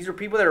 These are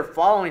people that are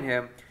following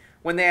him.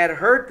 When they had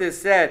heard this,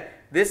 said,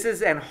 this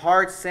is an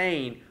hard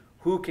saying,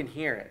 who can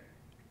hear it?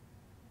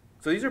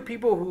 So these are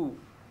people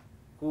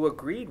who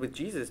agreed with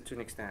Jesus to an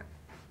extent.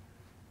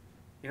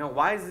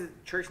 Why is the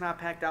church not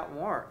packed out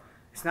more?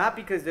 It's not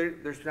because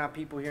there's not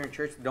people here in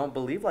church that don't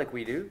believe like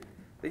we do.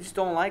 They just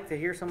don't like to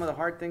hear some of the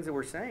hard things that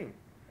we're saying.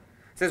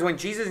 It says, when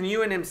Jesus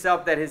knew in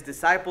himself that his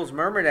disciples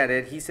murmured at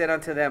it, he said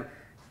unto them,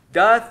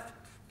 doth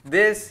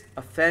this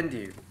offend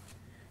you?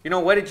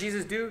 What did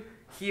Jesus do?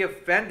 He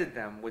offended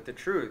them with the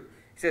truth.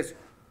 He says,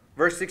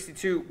 verse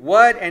 62,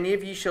 what, and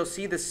if ye shall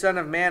see the Son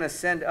of Man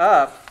ascend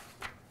up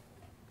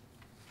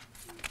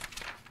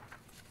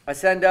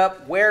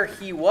where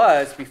he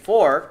was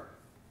before,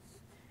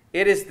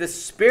 it is the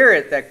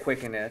Spirit that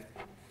quickeneth,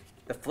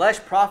 the flesh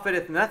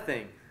profiteth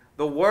nothing.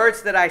 The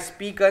words that I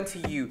speak unto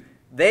you,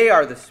 they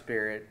are the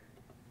Spirit,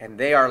 and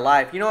they are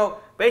life.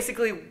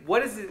 Basically,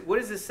 what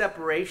is this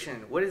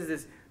separation? What is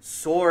this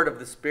sword of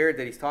the Spirit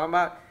that he's talking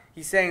about?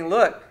 He's saying,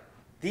 look,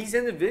 these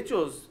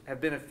individuals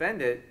have been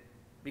offended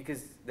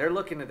because they're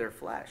looking at their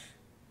flesh.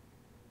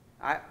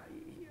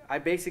 I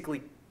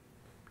basically,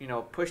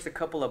 pushed a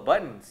couple of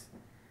buttons.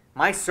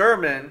 My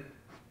sermon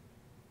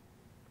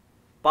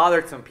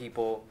bothered some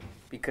people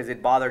because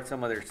it bothered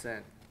some of their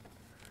sin.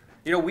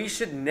 We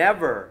should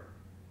never,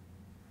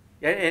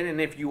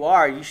 and if you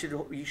are, you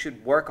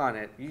should work on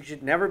it. You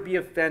should never be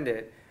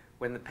offended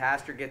when the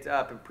pastor gets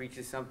up and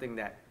preaches something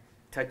that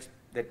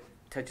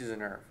touches a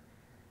nerve.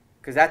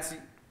 Because that's,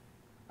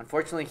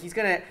 unfortunately, he's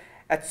going to,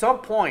 at some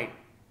point,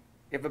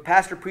 if a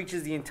pastor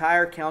preaches the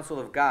entire counsel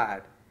of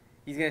God,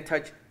 he's going to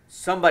touch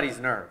somebody's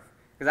nerve.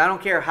 Because I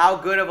don't care how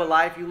good of a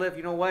life you live,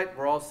 you know what?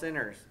 We're all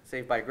sinners,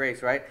 saved by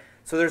grace, right?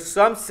 So there's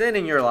some sin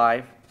in your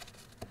life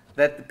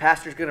that the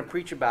pastor's going to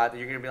preach about that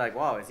you're going to be like,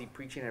 wow, is he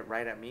preaching it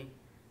right at me?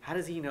 How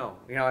does he know?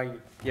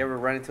 You ever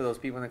run into those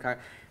people in the car?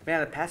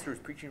 Man, the pastor was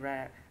preaching right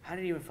at, how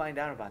did he even find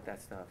out about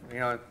that stuff?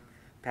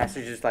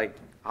 Pastor's just like,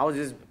 I was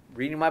just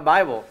reading my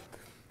Bible.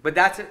 But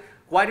that's it.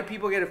 Why do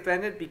people get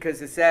offended?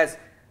 Because it says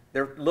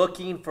they're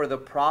looking for the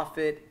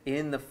profit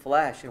in the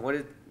flesh. And what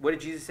did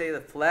Jesus say?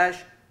 The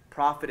flesh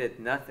profited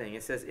nothing.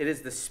 It says, it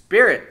is the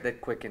Spirit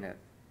that quickeneth.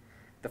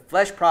 The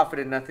flesh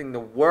profited nothing. The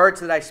words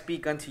that I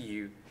speak unto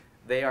you,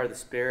 they are the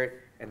Spirit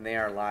and they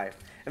are life.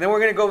 And then we're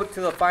going to go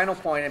to the final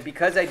point. And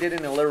because I did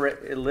an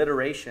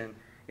alliteration,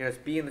 it's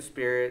be in the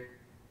Spirit,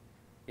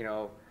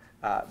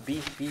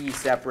 be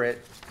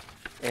separate,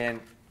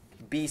 and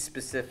be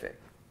specific.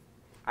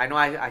 I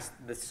know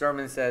the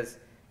sermon says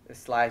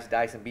slice,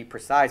 dice, and be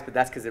precise, but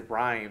that's because it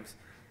rhymes.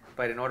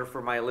 But in order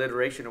for my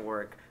alliteration to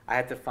work, I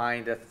had to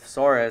find a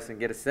thesaurus and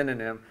get a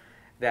synonym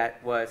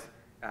that was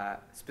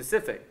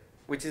specific,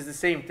 which is the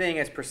same thing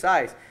as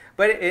precise.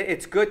 But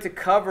it's good to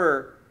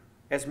cover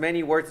as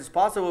many words as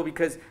possible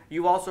because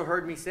you've also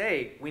heard me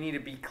say we need to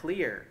be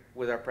clear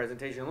with our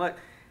presentation. Look,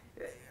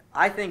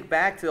 I think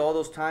back to all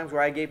those times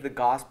where I gave the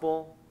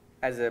gospel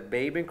as a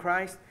babe in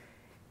Christ,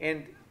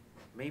 and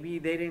maybe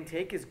they didn't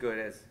take as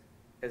good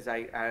as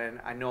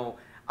I know.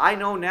 I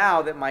know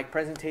now that my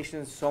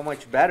presentation is so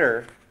much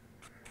better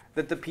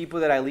that the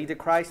people that I lead to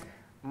Christ,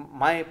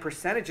 my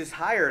percentage is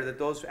higher that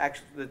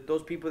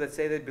those people that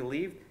say they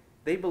believed.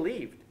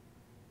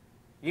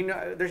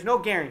 There's no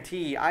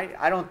guarantee.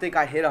 I don't think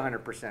I hit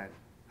 100%.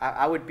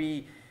 I would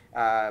be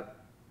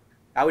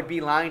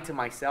lying to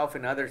myself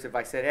and others if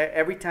I said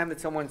every time that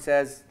someone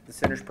says the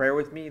sinner's prayer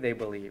with me, they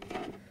believe.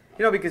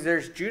 Because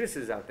there's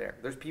Judases out there.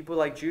 There's people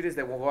like Judas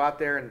that will go out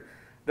there and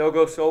they'll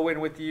go sow in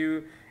with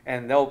you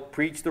and they'll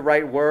preach the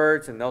right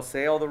words and they'll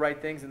say all the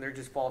right things and they're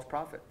just false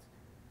prophets.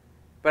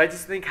 But I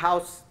just think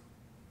how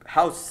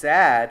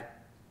sad,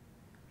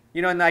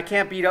 and I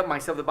can't beat up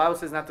myself. The Bible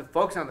says not to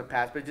focus on the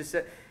past, but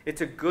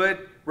it's a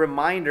good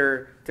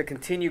reminder to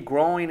continue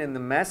growing in the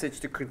message,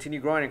 to continue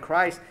growing in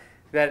Christ,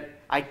 that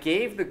I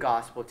gave the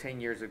gospel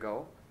 10 years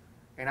ago,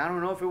 and I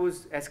don't know if it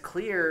was as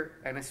clear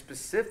and as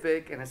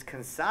specific and as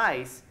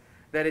concise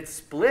that it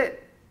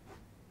split,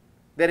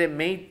 that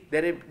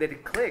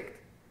it clicked.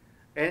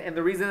 And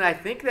the reason I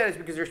think that is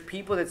because there's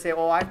people that say,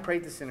 oh, I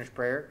prayed the sinner's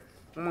prayer.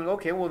 I'm like,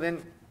 okay, well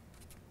then,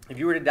 if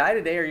you were to die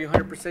today, are you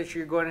 100% sure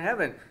you're going to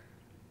heaven?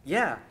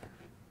 Yeah.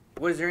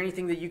 Is there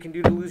anything that you can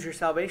do to lose your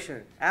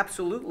salvation?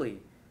 Absolutely.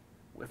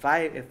 If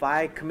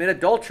I commit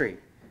adultery,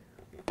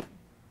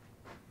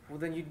 well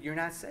then you're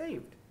not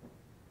saved.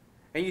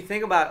 And you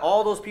think about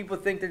all those people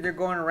think that they're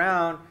going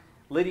around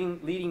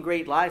leading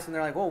great lives, and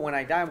they're like, oh, when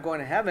I die, I'm going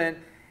to heaven.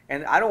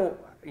 And I don't,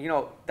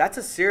 that's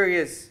a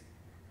serious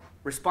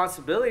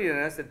responsibility on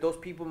us that those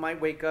people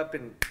might wake up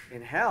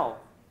in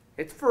hell.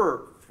 It's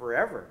for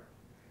forever.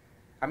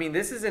 I mean,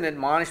 this is an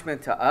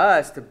admonishment to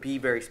us to be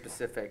very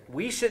specific.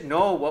 We should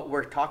know what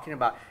we're talking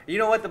about. You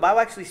know what? The Bible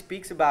actually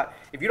speaks about,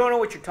 if you don't know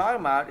what you're talking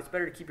about, it's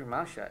better to keep your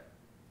mouth shut.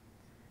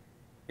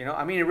 It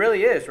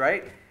really is,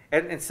 right?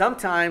 And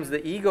sometimes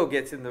the ego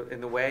gets in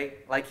the way,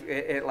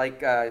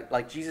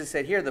 like Jesus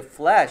said here, the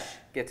flesh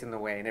gets in the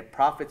way, and it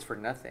profits for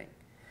nothing.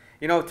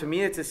 To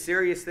me, it's a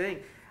serious thing.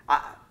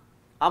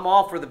 I'm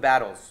all for the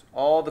battles,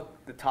 all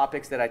the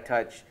topics that I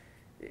touch,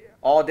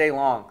 all day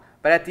long.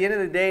 But at the end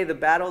of the day,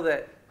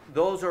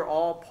 those are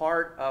all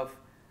part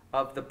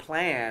of the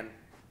plan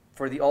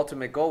for the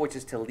ultimate goal, which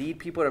is to lead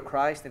people to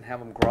Christ and have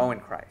them grow in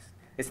Christ.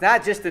 It's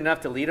not just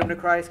enough to lead them to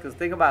Christ, because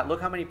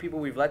look how many people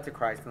we've led to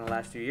Christ in the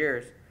last 2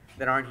 years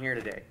that aren't here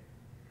today.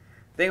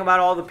 Think about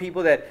all the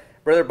people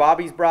that Brother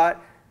Bobby's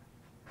brought.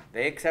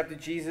 They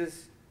accepted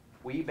Jesus.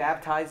 We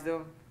baptized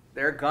them.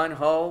 They're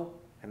gung-ho,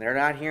 and they're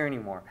not here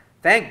anymore.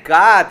 Thank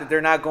God that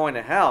they're not going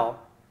to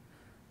hell.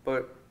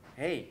 But,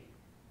 hey,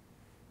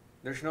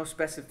 there's no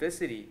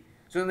specificity.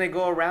 So then they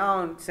go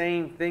around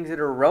saying things that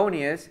are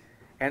erroneous,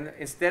 and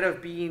instead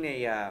of being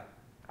a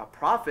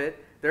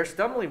prophet, they're a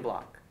stumbling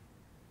block.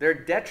 They're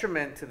a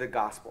detriment to the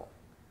gospel.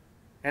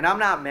 And I'm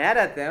not mad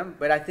at them,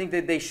 but I think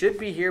that they should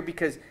be here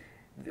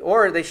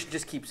or they should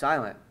just keep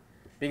silent.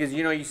 Because,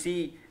 you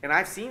see, and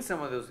I've seen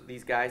some of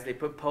these guys, they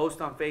put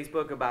posts on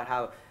Facebook about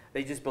how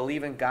they just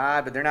believe in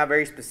God, but they're not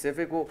very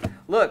specific. Well,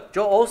 look,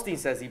 Joel Osteen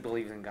says he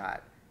believes in God.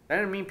 That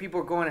doesn't mean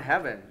people are going to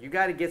heaven. You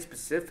got to get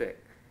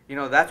specific.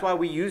 That's why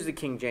we use the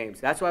King James.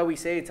 That's why we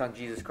say it's on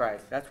Jesus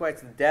Christ. That's why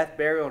it's the death,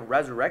 burial, and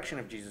resurrection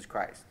of Jesus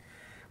Christ.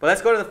 But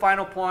let's go to the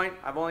final point.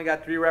 I've only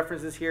got 3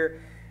 references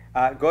here.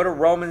 Go to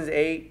Romans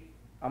 8.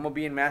 I'm going to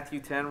be in Matthew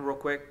 10 real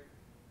quick.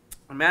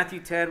 Matthew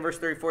 10 verse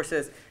 34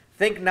 says,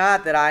 think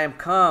not that I am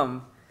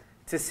come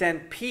to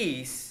send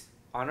peace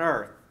on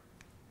earth.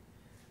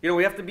 You know,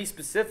 we have to be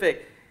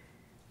specific.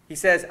 He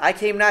says, I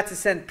came not to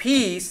send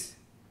peace,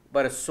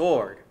 but a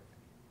sword.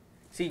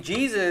 See,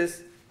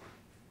 Jesus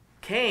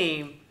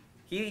came,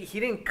 he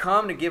didn't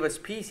come to give us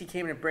peace. He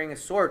came to bring a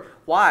sword.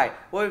 Why?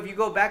 Well, if you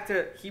go back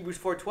to Hebrews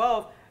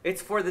 4:12,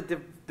 it's for the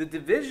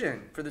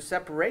division, for the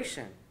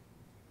separation.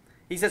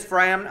 He says, for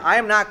I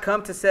am not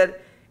come to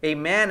set a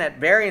man at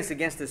variance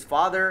against his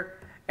father,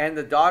 and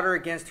the daughter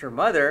against her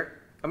mother.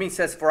 I mean, he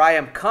says, for I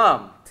am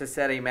come to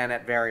set a man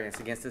at variance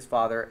against his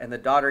father, and the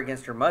daughter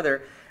against her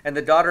mother, and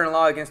the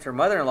daughter-in-law against her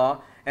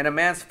mother-in-law, and a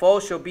man's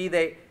foes shall be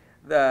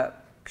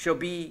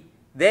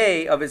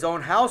they of his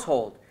own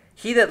household.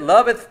 He that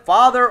loveth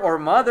father or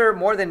mother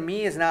more than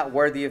me is not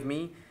worthy of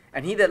me,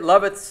 and he that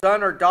loveth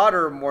son or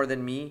daughter more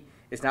than me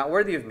is not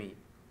worthy of me.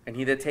 And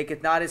he that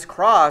taketh not his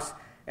cross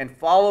and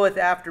followeth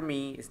after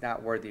me is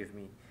not worthy of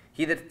me.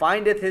 He that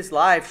findeth his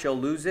life shall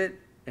lose it,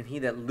 and he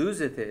that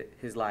loseth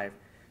his life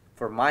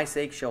for my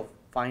sake shall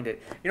find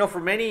it. You know, for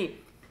many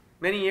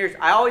years,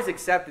 I always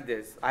accepted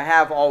this. I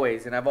have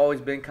always, and I've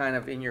always been kind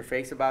of in your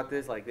face about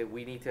this, like that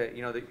we need to,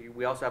 you know,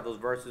 we also have those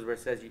verses where it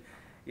says,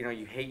 you know,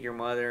 you hate your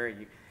mother,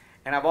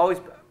 and I've always,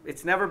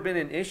 it's never been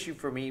an issue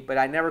for me, but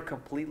I never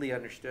completely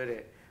understood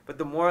it. But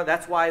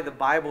that's why the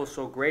Bible is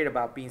so great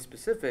about being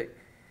specific.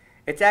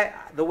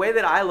 The way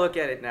that I look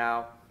at it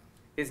now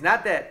is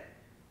not that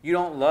you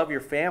don't love your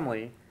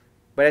family,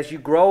 but as you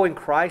grow in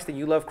Christ and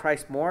you love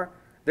Christ more,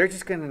 they're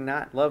just going to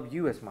not love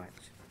you as much.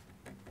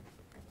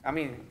 I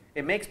mean,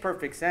 it makes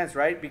perfect sense,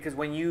 right? Because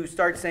when you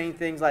start saying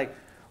things like,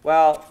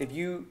 well,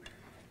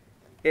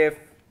 if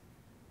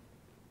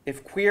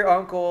queer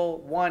uncle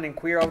 1 and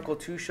queer uncle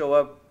 2 show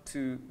up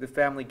to the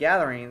family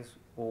gatherings,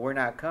 well, we're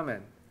not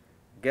coming.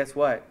 Guess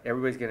what?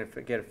 Everybody's going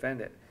to get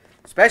offended,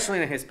 especially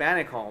in a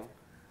Hispanic home,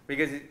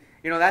 because,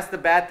 you know, that's the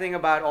bad thing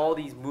about all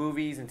these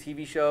movies and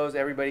TV shows.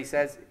 Everybody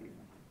says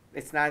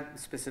it's not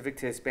specific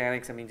to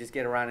Hispanics. I mean, just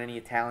get around any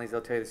Italians,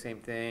 they'll tell you the same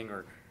thing,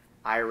 or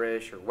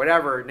Irish, or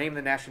whatever, name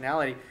the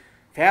nationality.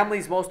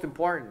 Family's most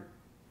important.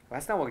 Well,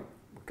 that's not what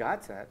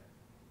God said.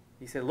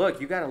 He said,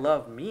 look, you got to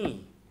love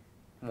me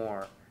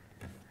more.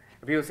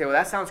 And people say, well,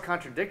 that sounds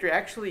contradictory.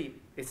 Actually,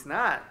 it's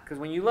not. Because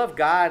when you love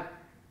God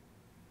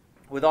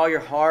with all your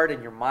heart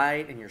and your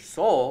might and your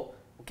soul,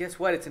 well, guess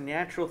what? It's a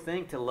natural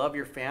thing to love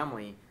your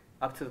family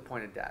up to the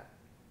point of death.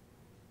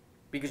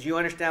 Because you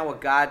understand what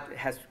God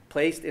has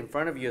placed in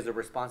front of you as a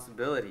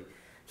responsibility.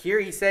 Here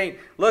he's saying,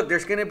 look,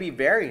 there's going to be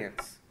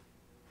variance.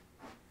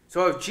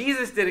 So if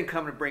Jesus didn't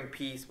come to bring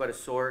peace but a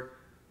sword,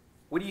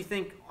 what do you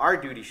think our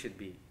duty should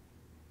be?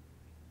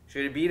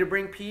 Should it be to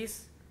bring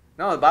peace?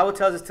 No, the Bible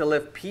tells us to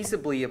live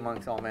peaceably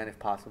amongst all men if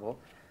possible.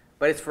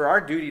 But it's for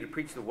our duty to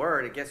preach the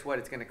word, and guess what?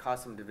 It's going to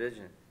cause some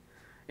division.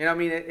 You know, I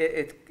mean,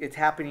 it's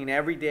happening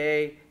every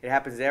day. It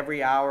happens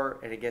every hour,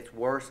 and it gets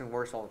worse and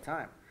worse all the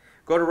time.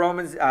 Go to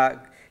Romans.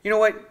 You know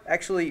what?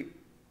 Actually,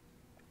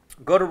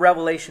 go to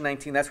Revelation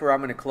 19. That's where I'm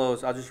going to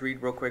close. I'll just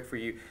read real quick for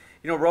you.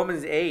 You know,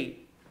 Romans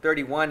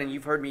 8:31, and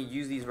you've heard me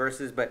use these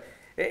verses, but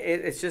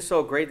it's just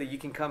so great that you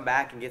can come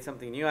back and get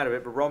something new out of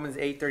it. But Romans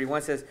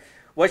 8:31 says,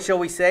 "What shall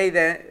we say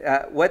then?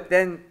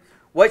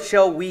 What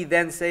shall we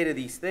then say to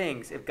these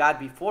things? If God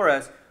be for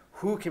us,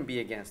 who can be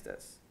against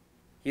us?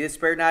 He that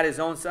spared not his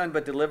own son,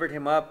 but delivered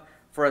him up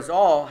for us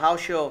all, how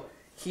shall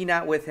he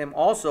not with him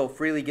also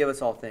freely give us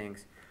all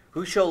things?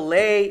 Who shall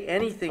lay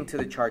anything to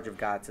the charge of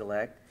God's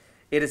elect?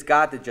 It is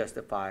God that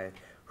justifieth.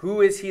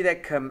 Who is he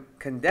that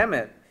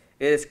condemneth?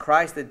 It is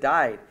Christ that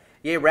died.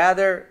 Yea,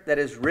 rather, that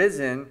is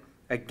risen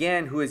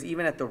again, who is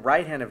even at the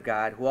right hand of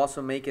God, who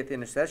also maketh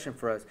intercession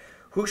for us.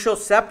 Who shall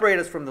separate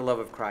us from the love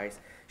of Christ?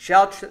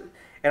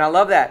 And I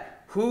love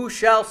that. Who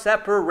shall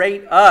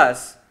separate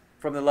us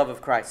from the love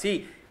of Christ?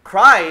 See,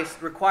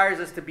 Christ requires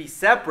us to be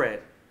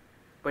separate,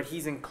 but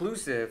he's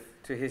inclusive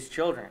to his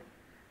children.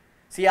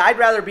 See, I'd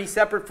rather be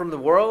separate from the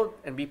world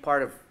and be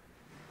part of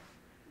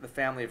the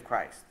family of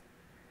Christ.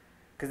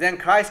 Because then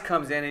Christ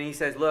comes in and he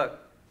says, look,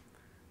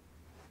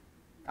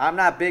 I'm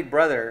not big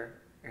brother,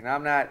 and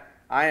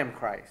I am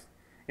Christ.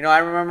 You know, I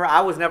remember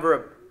I was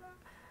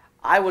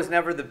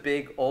never the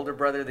big older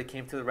brother that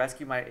came to the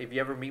rescue. If you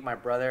ever meet my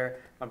brother's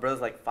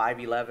like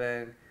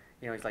 5'11",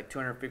 you know, he's like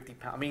 250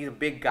 pounds. I mean, he's a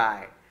big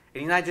guy. And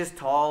he's not just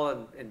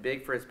tall and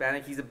big for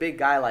Hispanic. He's a big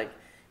guy. Like,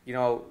 you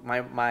know,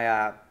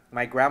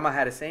 my grandma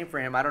had a saying for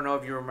him. I don't know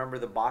if you remember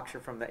the boxer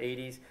from the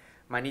 80s,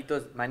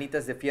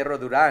 Manitas de Fierro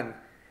Duran.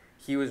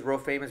 He was a real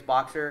famous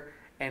boxer.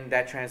 And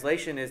that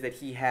translation is that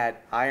he had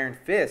iron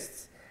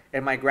fists.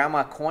 And my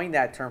grandma coined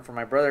that term for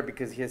my brother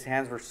because his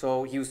hands were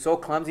he was so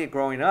clumsy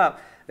growing up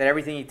that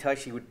everything he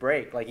touched he would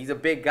break. Like, he's a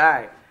big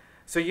guy.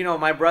 So, you know,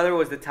 my brother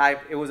was the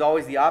type, it was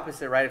always the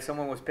opposite, right? If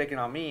someone was picking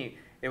on me,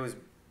 it was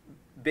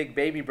big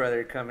baby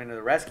brother to come into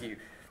the rescue.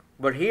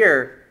 But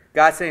here,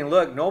 God's saying,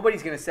 look,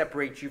 nobody's going to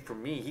separate you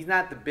from me. He's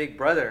not the big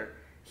brother.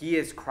 He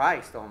is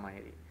Christ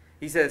Almighty.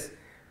 He says,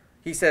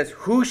 He says,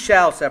 who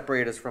shall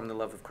separate us from the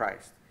love of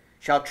Christ?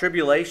 Shall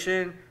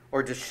tribulation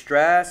or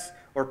distress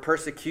or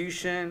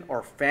persecution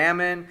or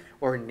famine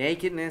or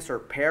nakedness or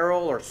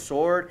peril or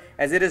sword?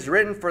 As it is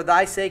written, for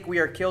thy sake we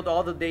are killed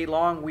all the day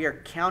long. We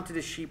are counted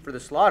as sheep for the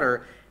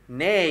slaughter.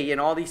 Nay, in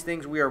all these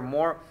things we are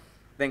more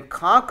than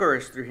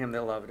conquerors through him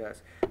that loved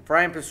us. For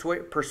I am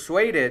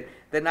persuaded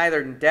that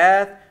neither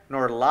death,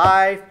 nor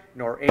life,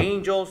 nor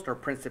angels, nor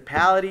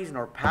principalities,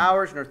 nor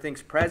powers, nor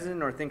things present,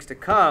 nor things to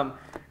come,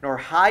 nor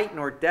height,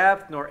 nor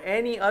depth, nor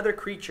any other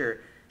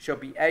creature shall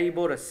be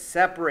able to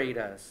separate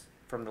us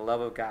from the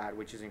love of God,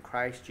 which is in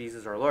Christ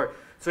Jesus our Lord.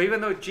 So even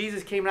though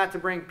Jesus came not to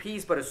bring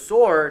peace, but a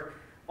sword,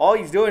 all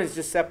he's doing is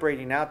just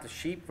separating out the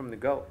sheep from the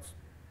goats.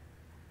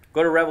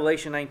 Go to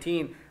Revelation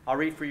 19. I'll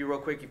read for you real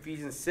quick.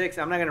 Ephesians 6.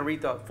 I'm not going to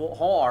read the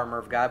whole armor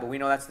of God, but we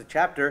know that's the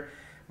chapter.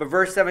 But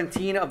verse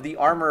 17 of the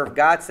armor of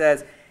God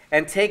says,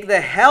 and take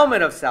the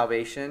helmet of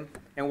salvation.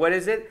 And what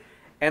is it?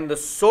 And the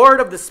sword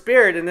of the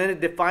Spirit. And then it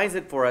defines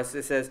it for us.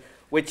 It says,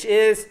 which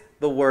is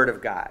the word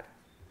of God.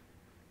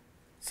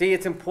 See,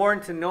 it's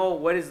important to know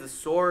what is the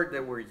sword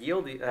that we're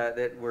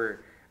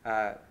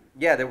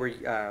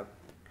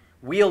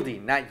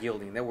wielding, not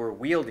yielding, that we're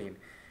wielding.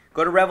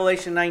 Go to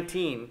Revelation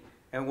 19,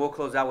 and we'll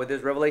close out with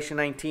this. Revelation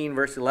 19,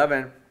 verse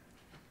 11.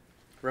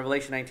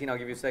 Revelation 19, I'll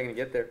give you a second to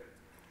get there.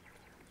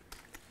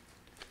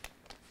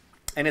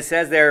 And it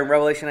says there in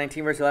Revelation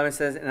 19, verse 11, it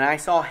says, and I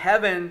saw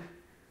heaven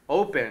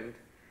opened,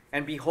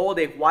 and behold,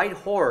 a white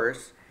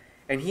horse,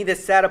 and he that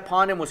sat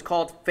upon him was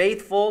called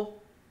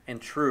Faithful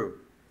and True.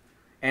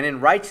 And in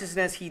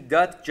righteousness he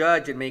doth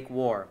judge and make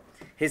war.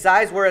 His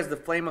eyes were as the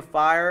flame of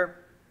fire,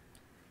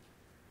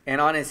 and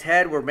on his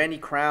head were many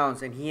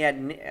crowns, and he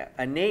had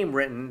a name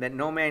written that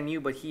no man knew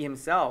but he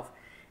himself.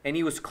 And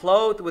he was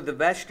clothed with the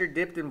vesture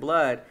dipped in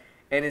blood,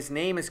 and his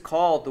name is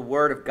called the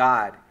Word of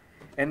God.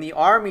 And the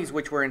armies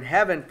which were in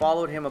heaven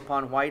followed him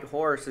upon white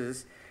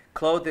horses,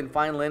 clothed in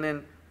fine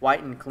linen,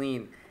 white and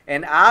clean.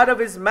 And out of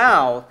his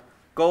mouth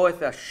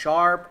goeth a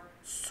sharp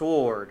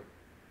sword,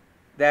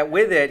 that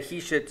with it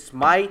he should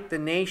smite the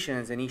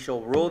nations, and he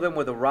shall rule them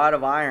with a rod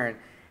of iron.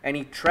 And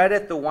he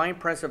treadeth the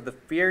winepress of the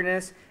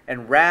fierceness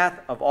and wrath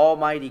of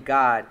Almighty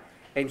God.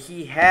 And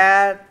he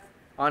had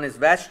on his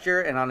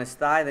vesture and on his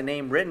thigh the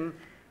name written,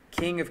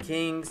 King of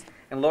Kings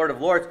and Lord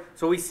of Lords.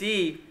 So we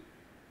see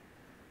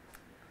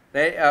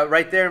that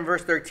right there in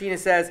verse 13 it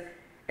says,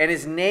 and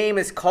his name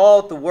is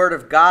called the Word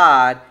of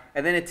God.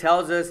 And then it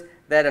tells us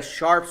that a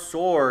sharp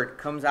sword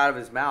comes out of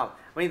his mouth.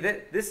 I mean,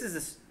 this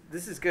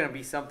is going to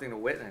be something to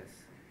witness.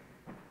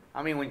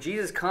 I mean, when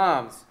Jesus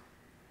comes,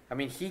 I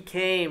mean, he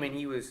came and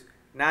he was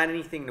not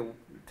anything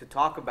to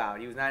talk about.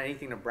 He was not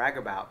anything to brag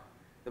about,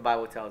 the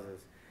Bible tells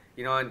us.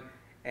 You know,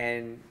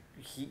 and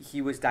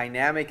he was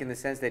dynamic in the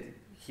sense that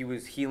he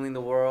was healing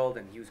the world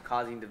and he was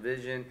causing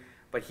division,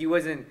 but he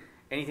wasn't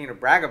anything to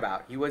brag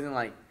about. He wasn't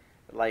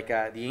like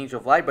the angel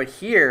of light. But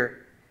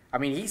here, I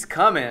mean, he's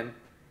coming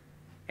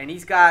and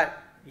he's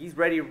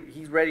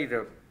ready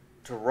to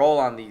roll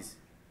on these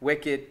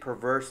wicked,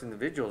 perverse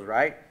individuals,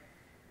 right?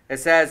 It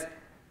says,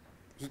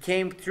 he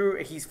came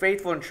through, he's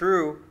faithful and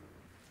true,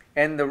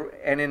 and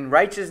in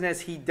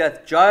righteousness he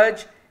doth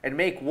judge and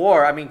make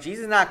war. I mean,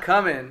 Jesus is not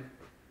coming.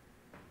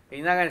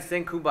 He's not going to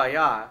sing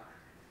kumbaya.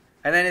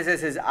 And then it says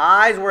his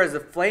eyes were as a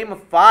flame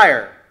of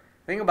fire.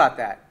 Think about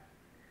that.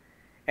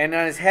 And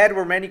on his head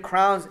were many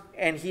crowns,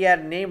 and he had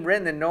a name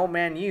written that no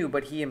man knew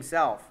but he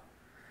himself.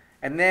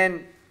 And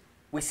then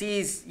we see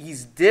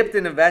he's dipped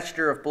in a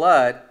vesture of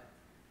blood.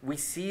 We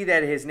see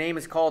that his name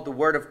is called the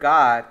Word of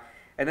God.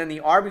 And then the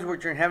armies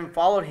which are in heaven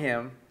followed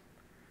him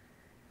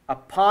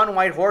upon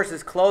white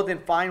horses, clothed in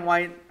fine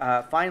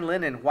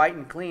linen, white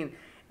and clean.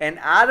 And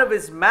out of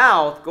his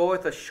mouth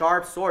goeth a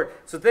sharp sword.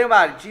 So think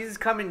about it. Jesus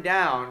coming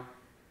down,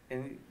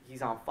 and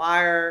he's on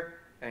fire,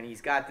 and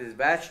he's got this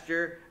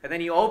vesture. And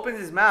then he opens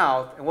his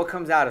mouth, and what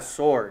comes out? A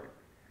sword.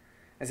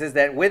 It says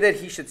that with it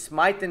he should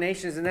smite the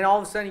nations. And then all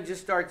of a sudden he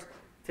just starts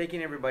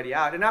taking everybody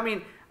out. And I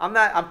mean,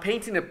 I'm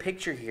painting a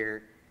picture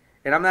here.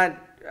 And I'm not...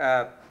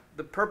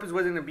 the purpose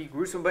wasn't to be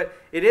gruesome, but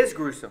it is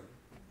gruesome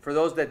for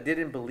those that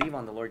didn't believe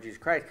on the Lord Jesus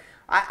Christ.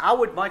 I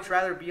would much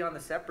rather be on the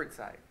separate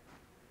side.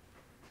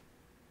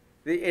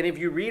 And if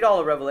you read all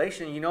of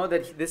Revelation, you know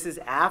that this is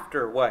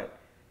after what?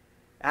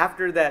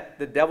 After that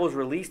the devil's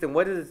released. And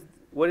what is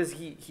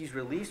he's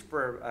released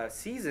for a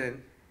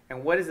season.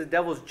 And what is the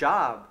devil's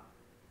job?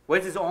 What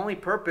is his only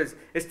purpose?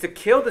 Is to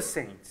kill the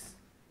saints.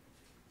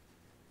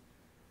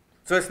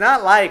 So it's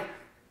not like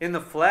in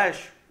the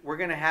flesh we're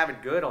going to have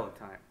it good all the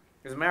time.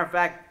 As a matter of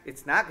fact,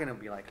 it's not going to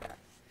be like that.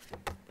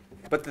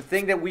 But the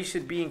thing that we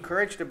should be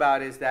encouraged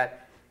about is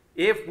that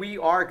if we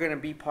are going to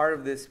be part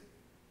of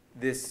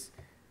this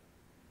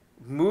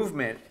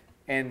movement,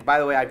 and by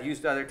the way, I've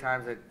used other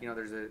times that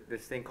there's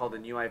this thing called the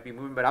New IFB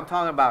movement, but I'm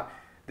talking about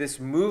this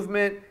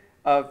movement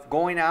of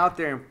going out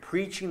there and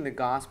preaching the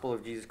gospel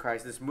of Jesus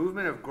Christ, this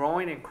movement of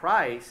growing in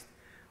Christ.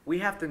 We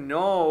have to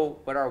know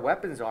what our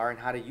weapons are and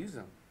how to use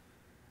them.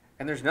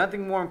 And there's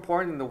nothing more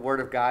important than the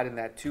Word of God and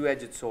that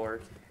two-edged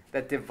sword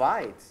that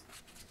divides.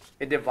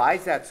 It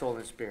divides that soul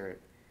and spirit.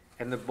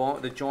 and the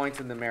bone, the joints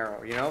and the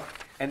marrow, you know,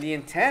 and the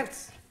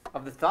intents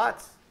of the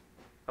thoughts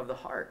of the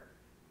heart.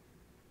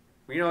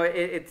 You know,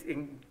 it's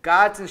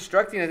God's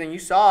instructing us, and you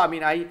saw. I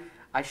mean,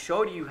 I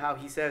showed you how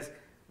He says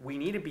we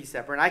need to be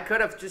separate. And I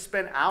could have just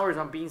spent hours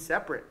on being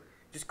separate.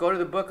 Just go to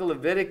the book of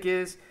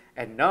Leviticus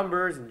and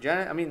Numbers and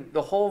Genesis. I mean,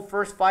 the whole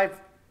first 5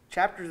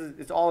 chapters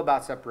is all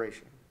about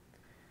separation.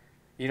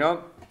 You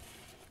know,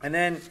 and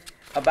then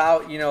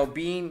about, you know,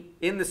 being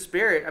in the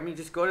Spirit. I mean,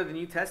 just go to the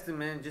New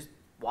Testament and just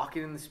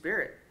walking in the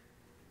Spirit.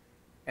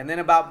 And then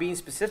about being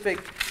specific.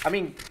 I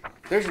mean,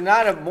 there's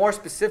not a more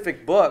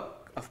specific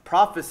book of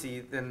prophecy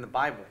than the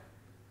Bible.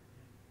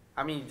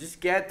 I mean, just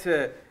get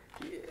to,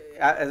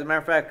 as a matter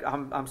of fact,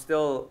 I'm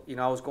still, you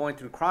know, I was going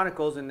through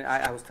Chronicles, and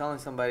I was telling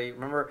somebody,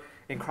 remember,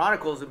 in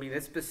Chronicles, I mean,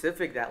 it's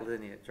specific, that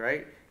lineage,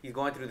 right? He's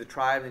going through the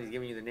tribes, and he's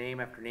giving you the name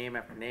after name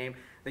after name.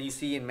 Then you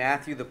see in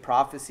Matthew the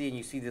prophecy, and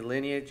you see the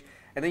lineage.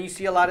 And then you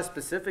see a lot of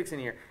specifics in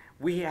here.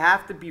 We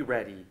have to be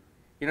ready.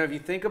 You know, if you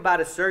think about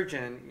a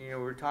surgeon, you know,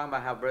 we were talking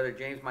about how Brother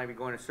James might be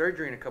going to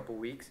surgery in a couple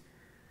weeks.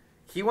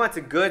 He wants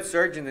a good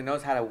surgeon that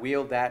knows how to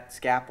wield that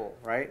scalpel,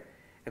 right?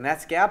 And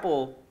that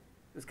scalpel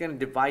is going to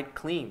divide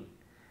clean.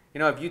 You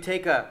know, if you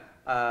take a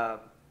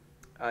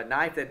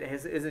knife that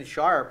isn't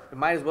sharp, it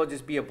might as well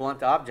just be a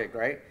blunt object,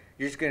 right?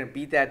 You're just going to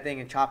beat that thing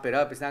and chop it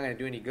up. It's not going to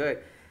do any good.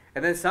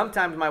 And then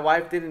sometimes my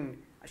wife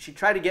she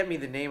tried to get me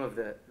the name of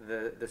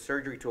the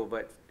surgery tool,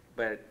 but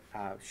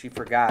she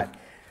forgot.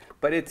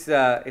 But it's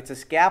a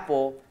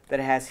scalpel that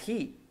has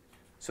heat,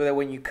 so that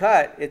when you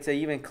cut, it's an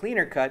even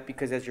cleaner cut,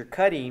 because as you're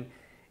cutting,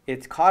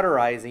 it's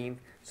cauterizing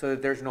so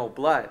that there's no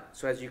blood.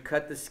 So as you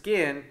cut the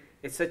skin,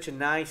 it's such a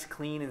nice,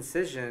 clean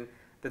incision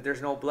that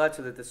there's no blood,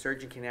 so that the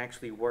surgeon can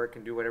actually work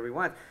and do whatever he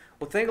wants.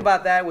 Well, think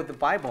about that with the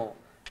Bible.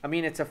 I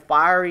mean, it's a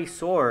fiery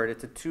sword.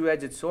 It's a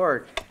two-edged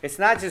sword. It's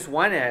not just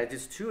one edge,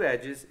 it's 2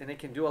 edges, and it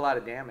can do a lot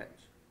of damage.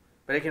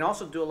 But it can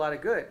also do a lot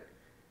of good,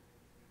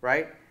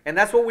 right? And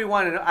that's what we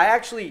want to know. I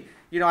actually,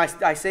 you know,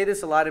 I say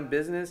this a lot in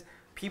business.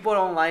 People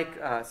don't like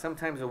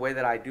sometimes the way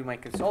that I do my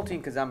consulting,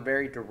 because I'm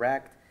very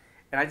direct.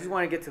 And I just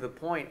want to get to the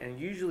point. And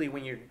usually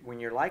when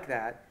you're like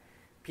that,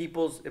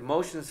 people's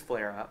emotions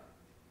flare up,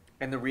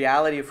 and the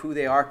reality of who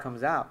they are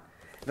comes out.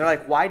 And they're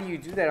like, "Why do you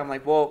do that?" I'm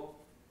like, "Well,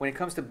 when it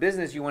comes to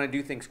business, you want to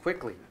do things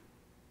quickly.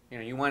 You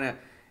know,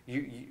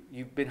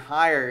 you've been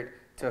hired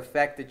to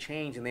affect the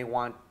change, and they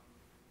want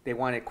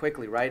it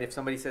quickly, right? If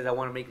somebody says, I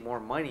want to make more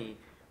money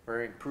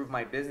or improve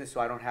my business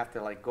so I don't have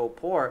to like go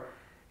poor,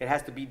 it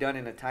has to be done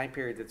in a time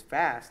period that's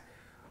fast.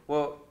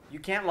 Well, you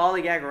can't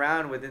lollygag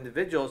around with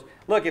individuals.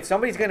 Look, if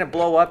somebody's going to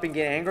blow up and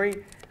get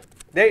angry,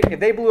 if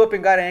they blew up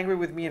and got angry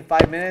with me in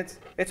 5 minutes,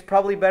 it's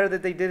probably better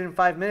that they did it in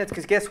 5 minutes,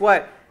 because guess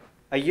what?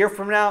 A year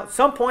from now,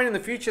 some point in the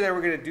future, they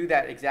were going to do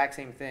that exact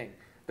same thing.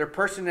 Their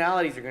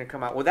personalities are going to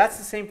come out. Well, that's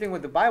the same thing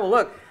with the Bible.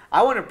 Look,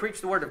 I want to preach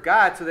the Word of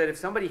God so that if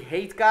somebody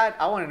hates God,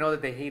 I want to know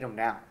that they hate Him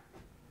now.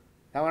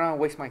 I don't want to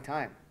waste my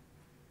time.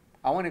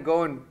 I want to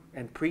go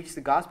and preach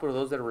the gospel to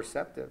those that are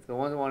receptive, the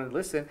ones that want to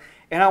listen.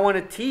 And I want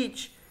to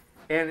teach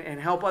and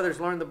help others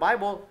learn the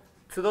Bible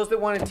to those that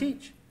want to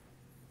teach.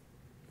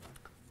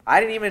 I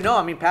didn't even know.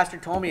 I mean, Pastor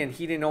told me, and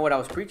he didn't know what I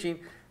was preaching.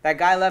 That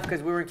guy left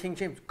because we were in King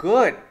James.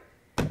 Good.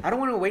 I don't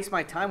want to waste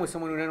my time with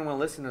someone who doesn't want to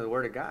listen to the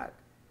Word of God.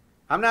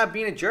 I'm not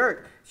being a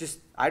jerk. It's just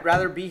I'd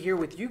rather be here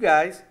with you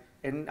guys,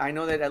 and I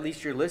know that at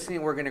least you're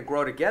listening. We're going to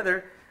grow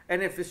together.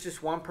 And if it's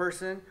just one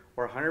person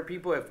or 100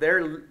 people, if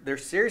they're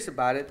serious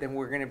about it, then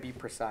we're going to be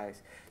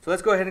precise. So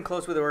let's go ahead and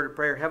close with a word of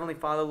prayer. Heavenly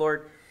Father,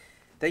 Lord,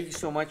 thank you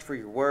so much for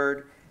your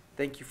word.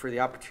 Thank you for the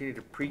opportunity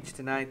to preach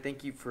tonight.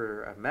 Thank you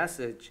for a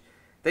message.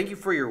 Thank you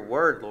for your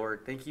word,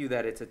 Lord. Thank you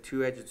that it's a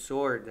two-edged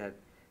sword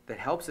that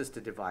helps us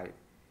to divide.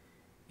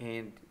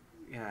 And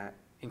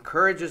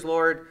encourage us,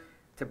 Lord,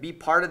 to be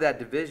part of that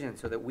division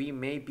so that we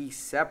may be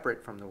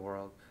separate from the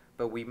world,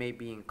 but we may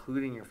be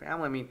including your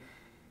family. I mean,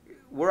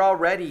 we're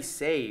already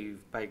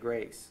saved by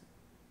grace.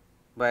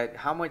 But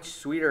how much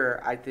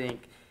sweeter, I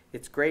think,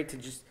 it's great to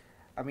just,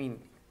 I mean,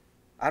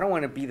 I don't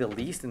want to be the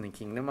least in the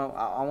kingdom.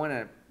 I want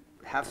to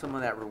have some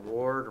of that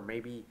reward, or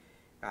maybe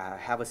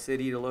have a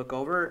city to look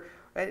over.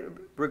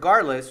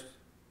 Regardless,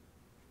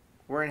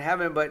 we're in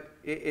heaven, but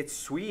it's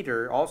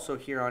sweeter also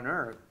here on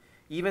earth.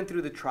 Even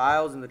through the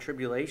trials and the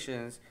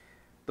tribulations,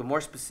 the more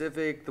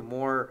specific, the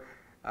more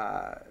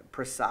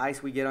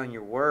precise we get on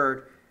your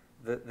word,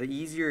 the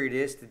easier it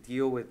is to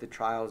deal with the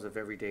trials of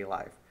everyday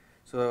life.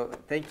 So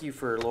thank you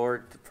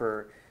Lord,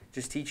 for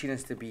just teaching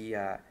us to be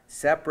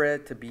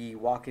separate, to be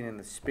walking in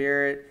the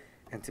Spirit,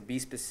 and to be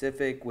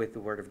specific with the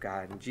Word of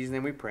God. In Jesus'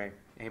 name we pray.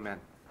 Amen.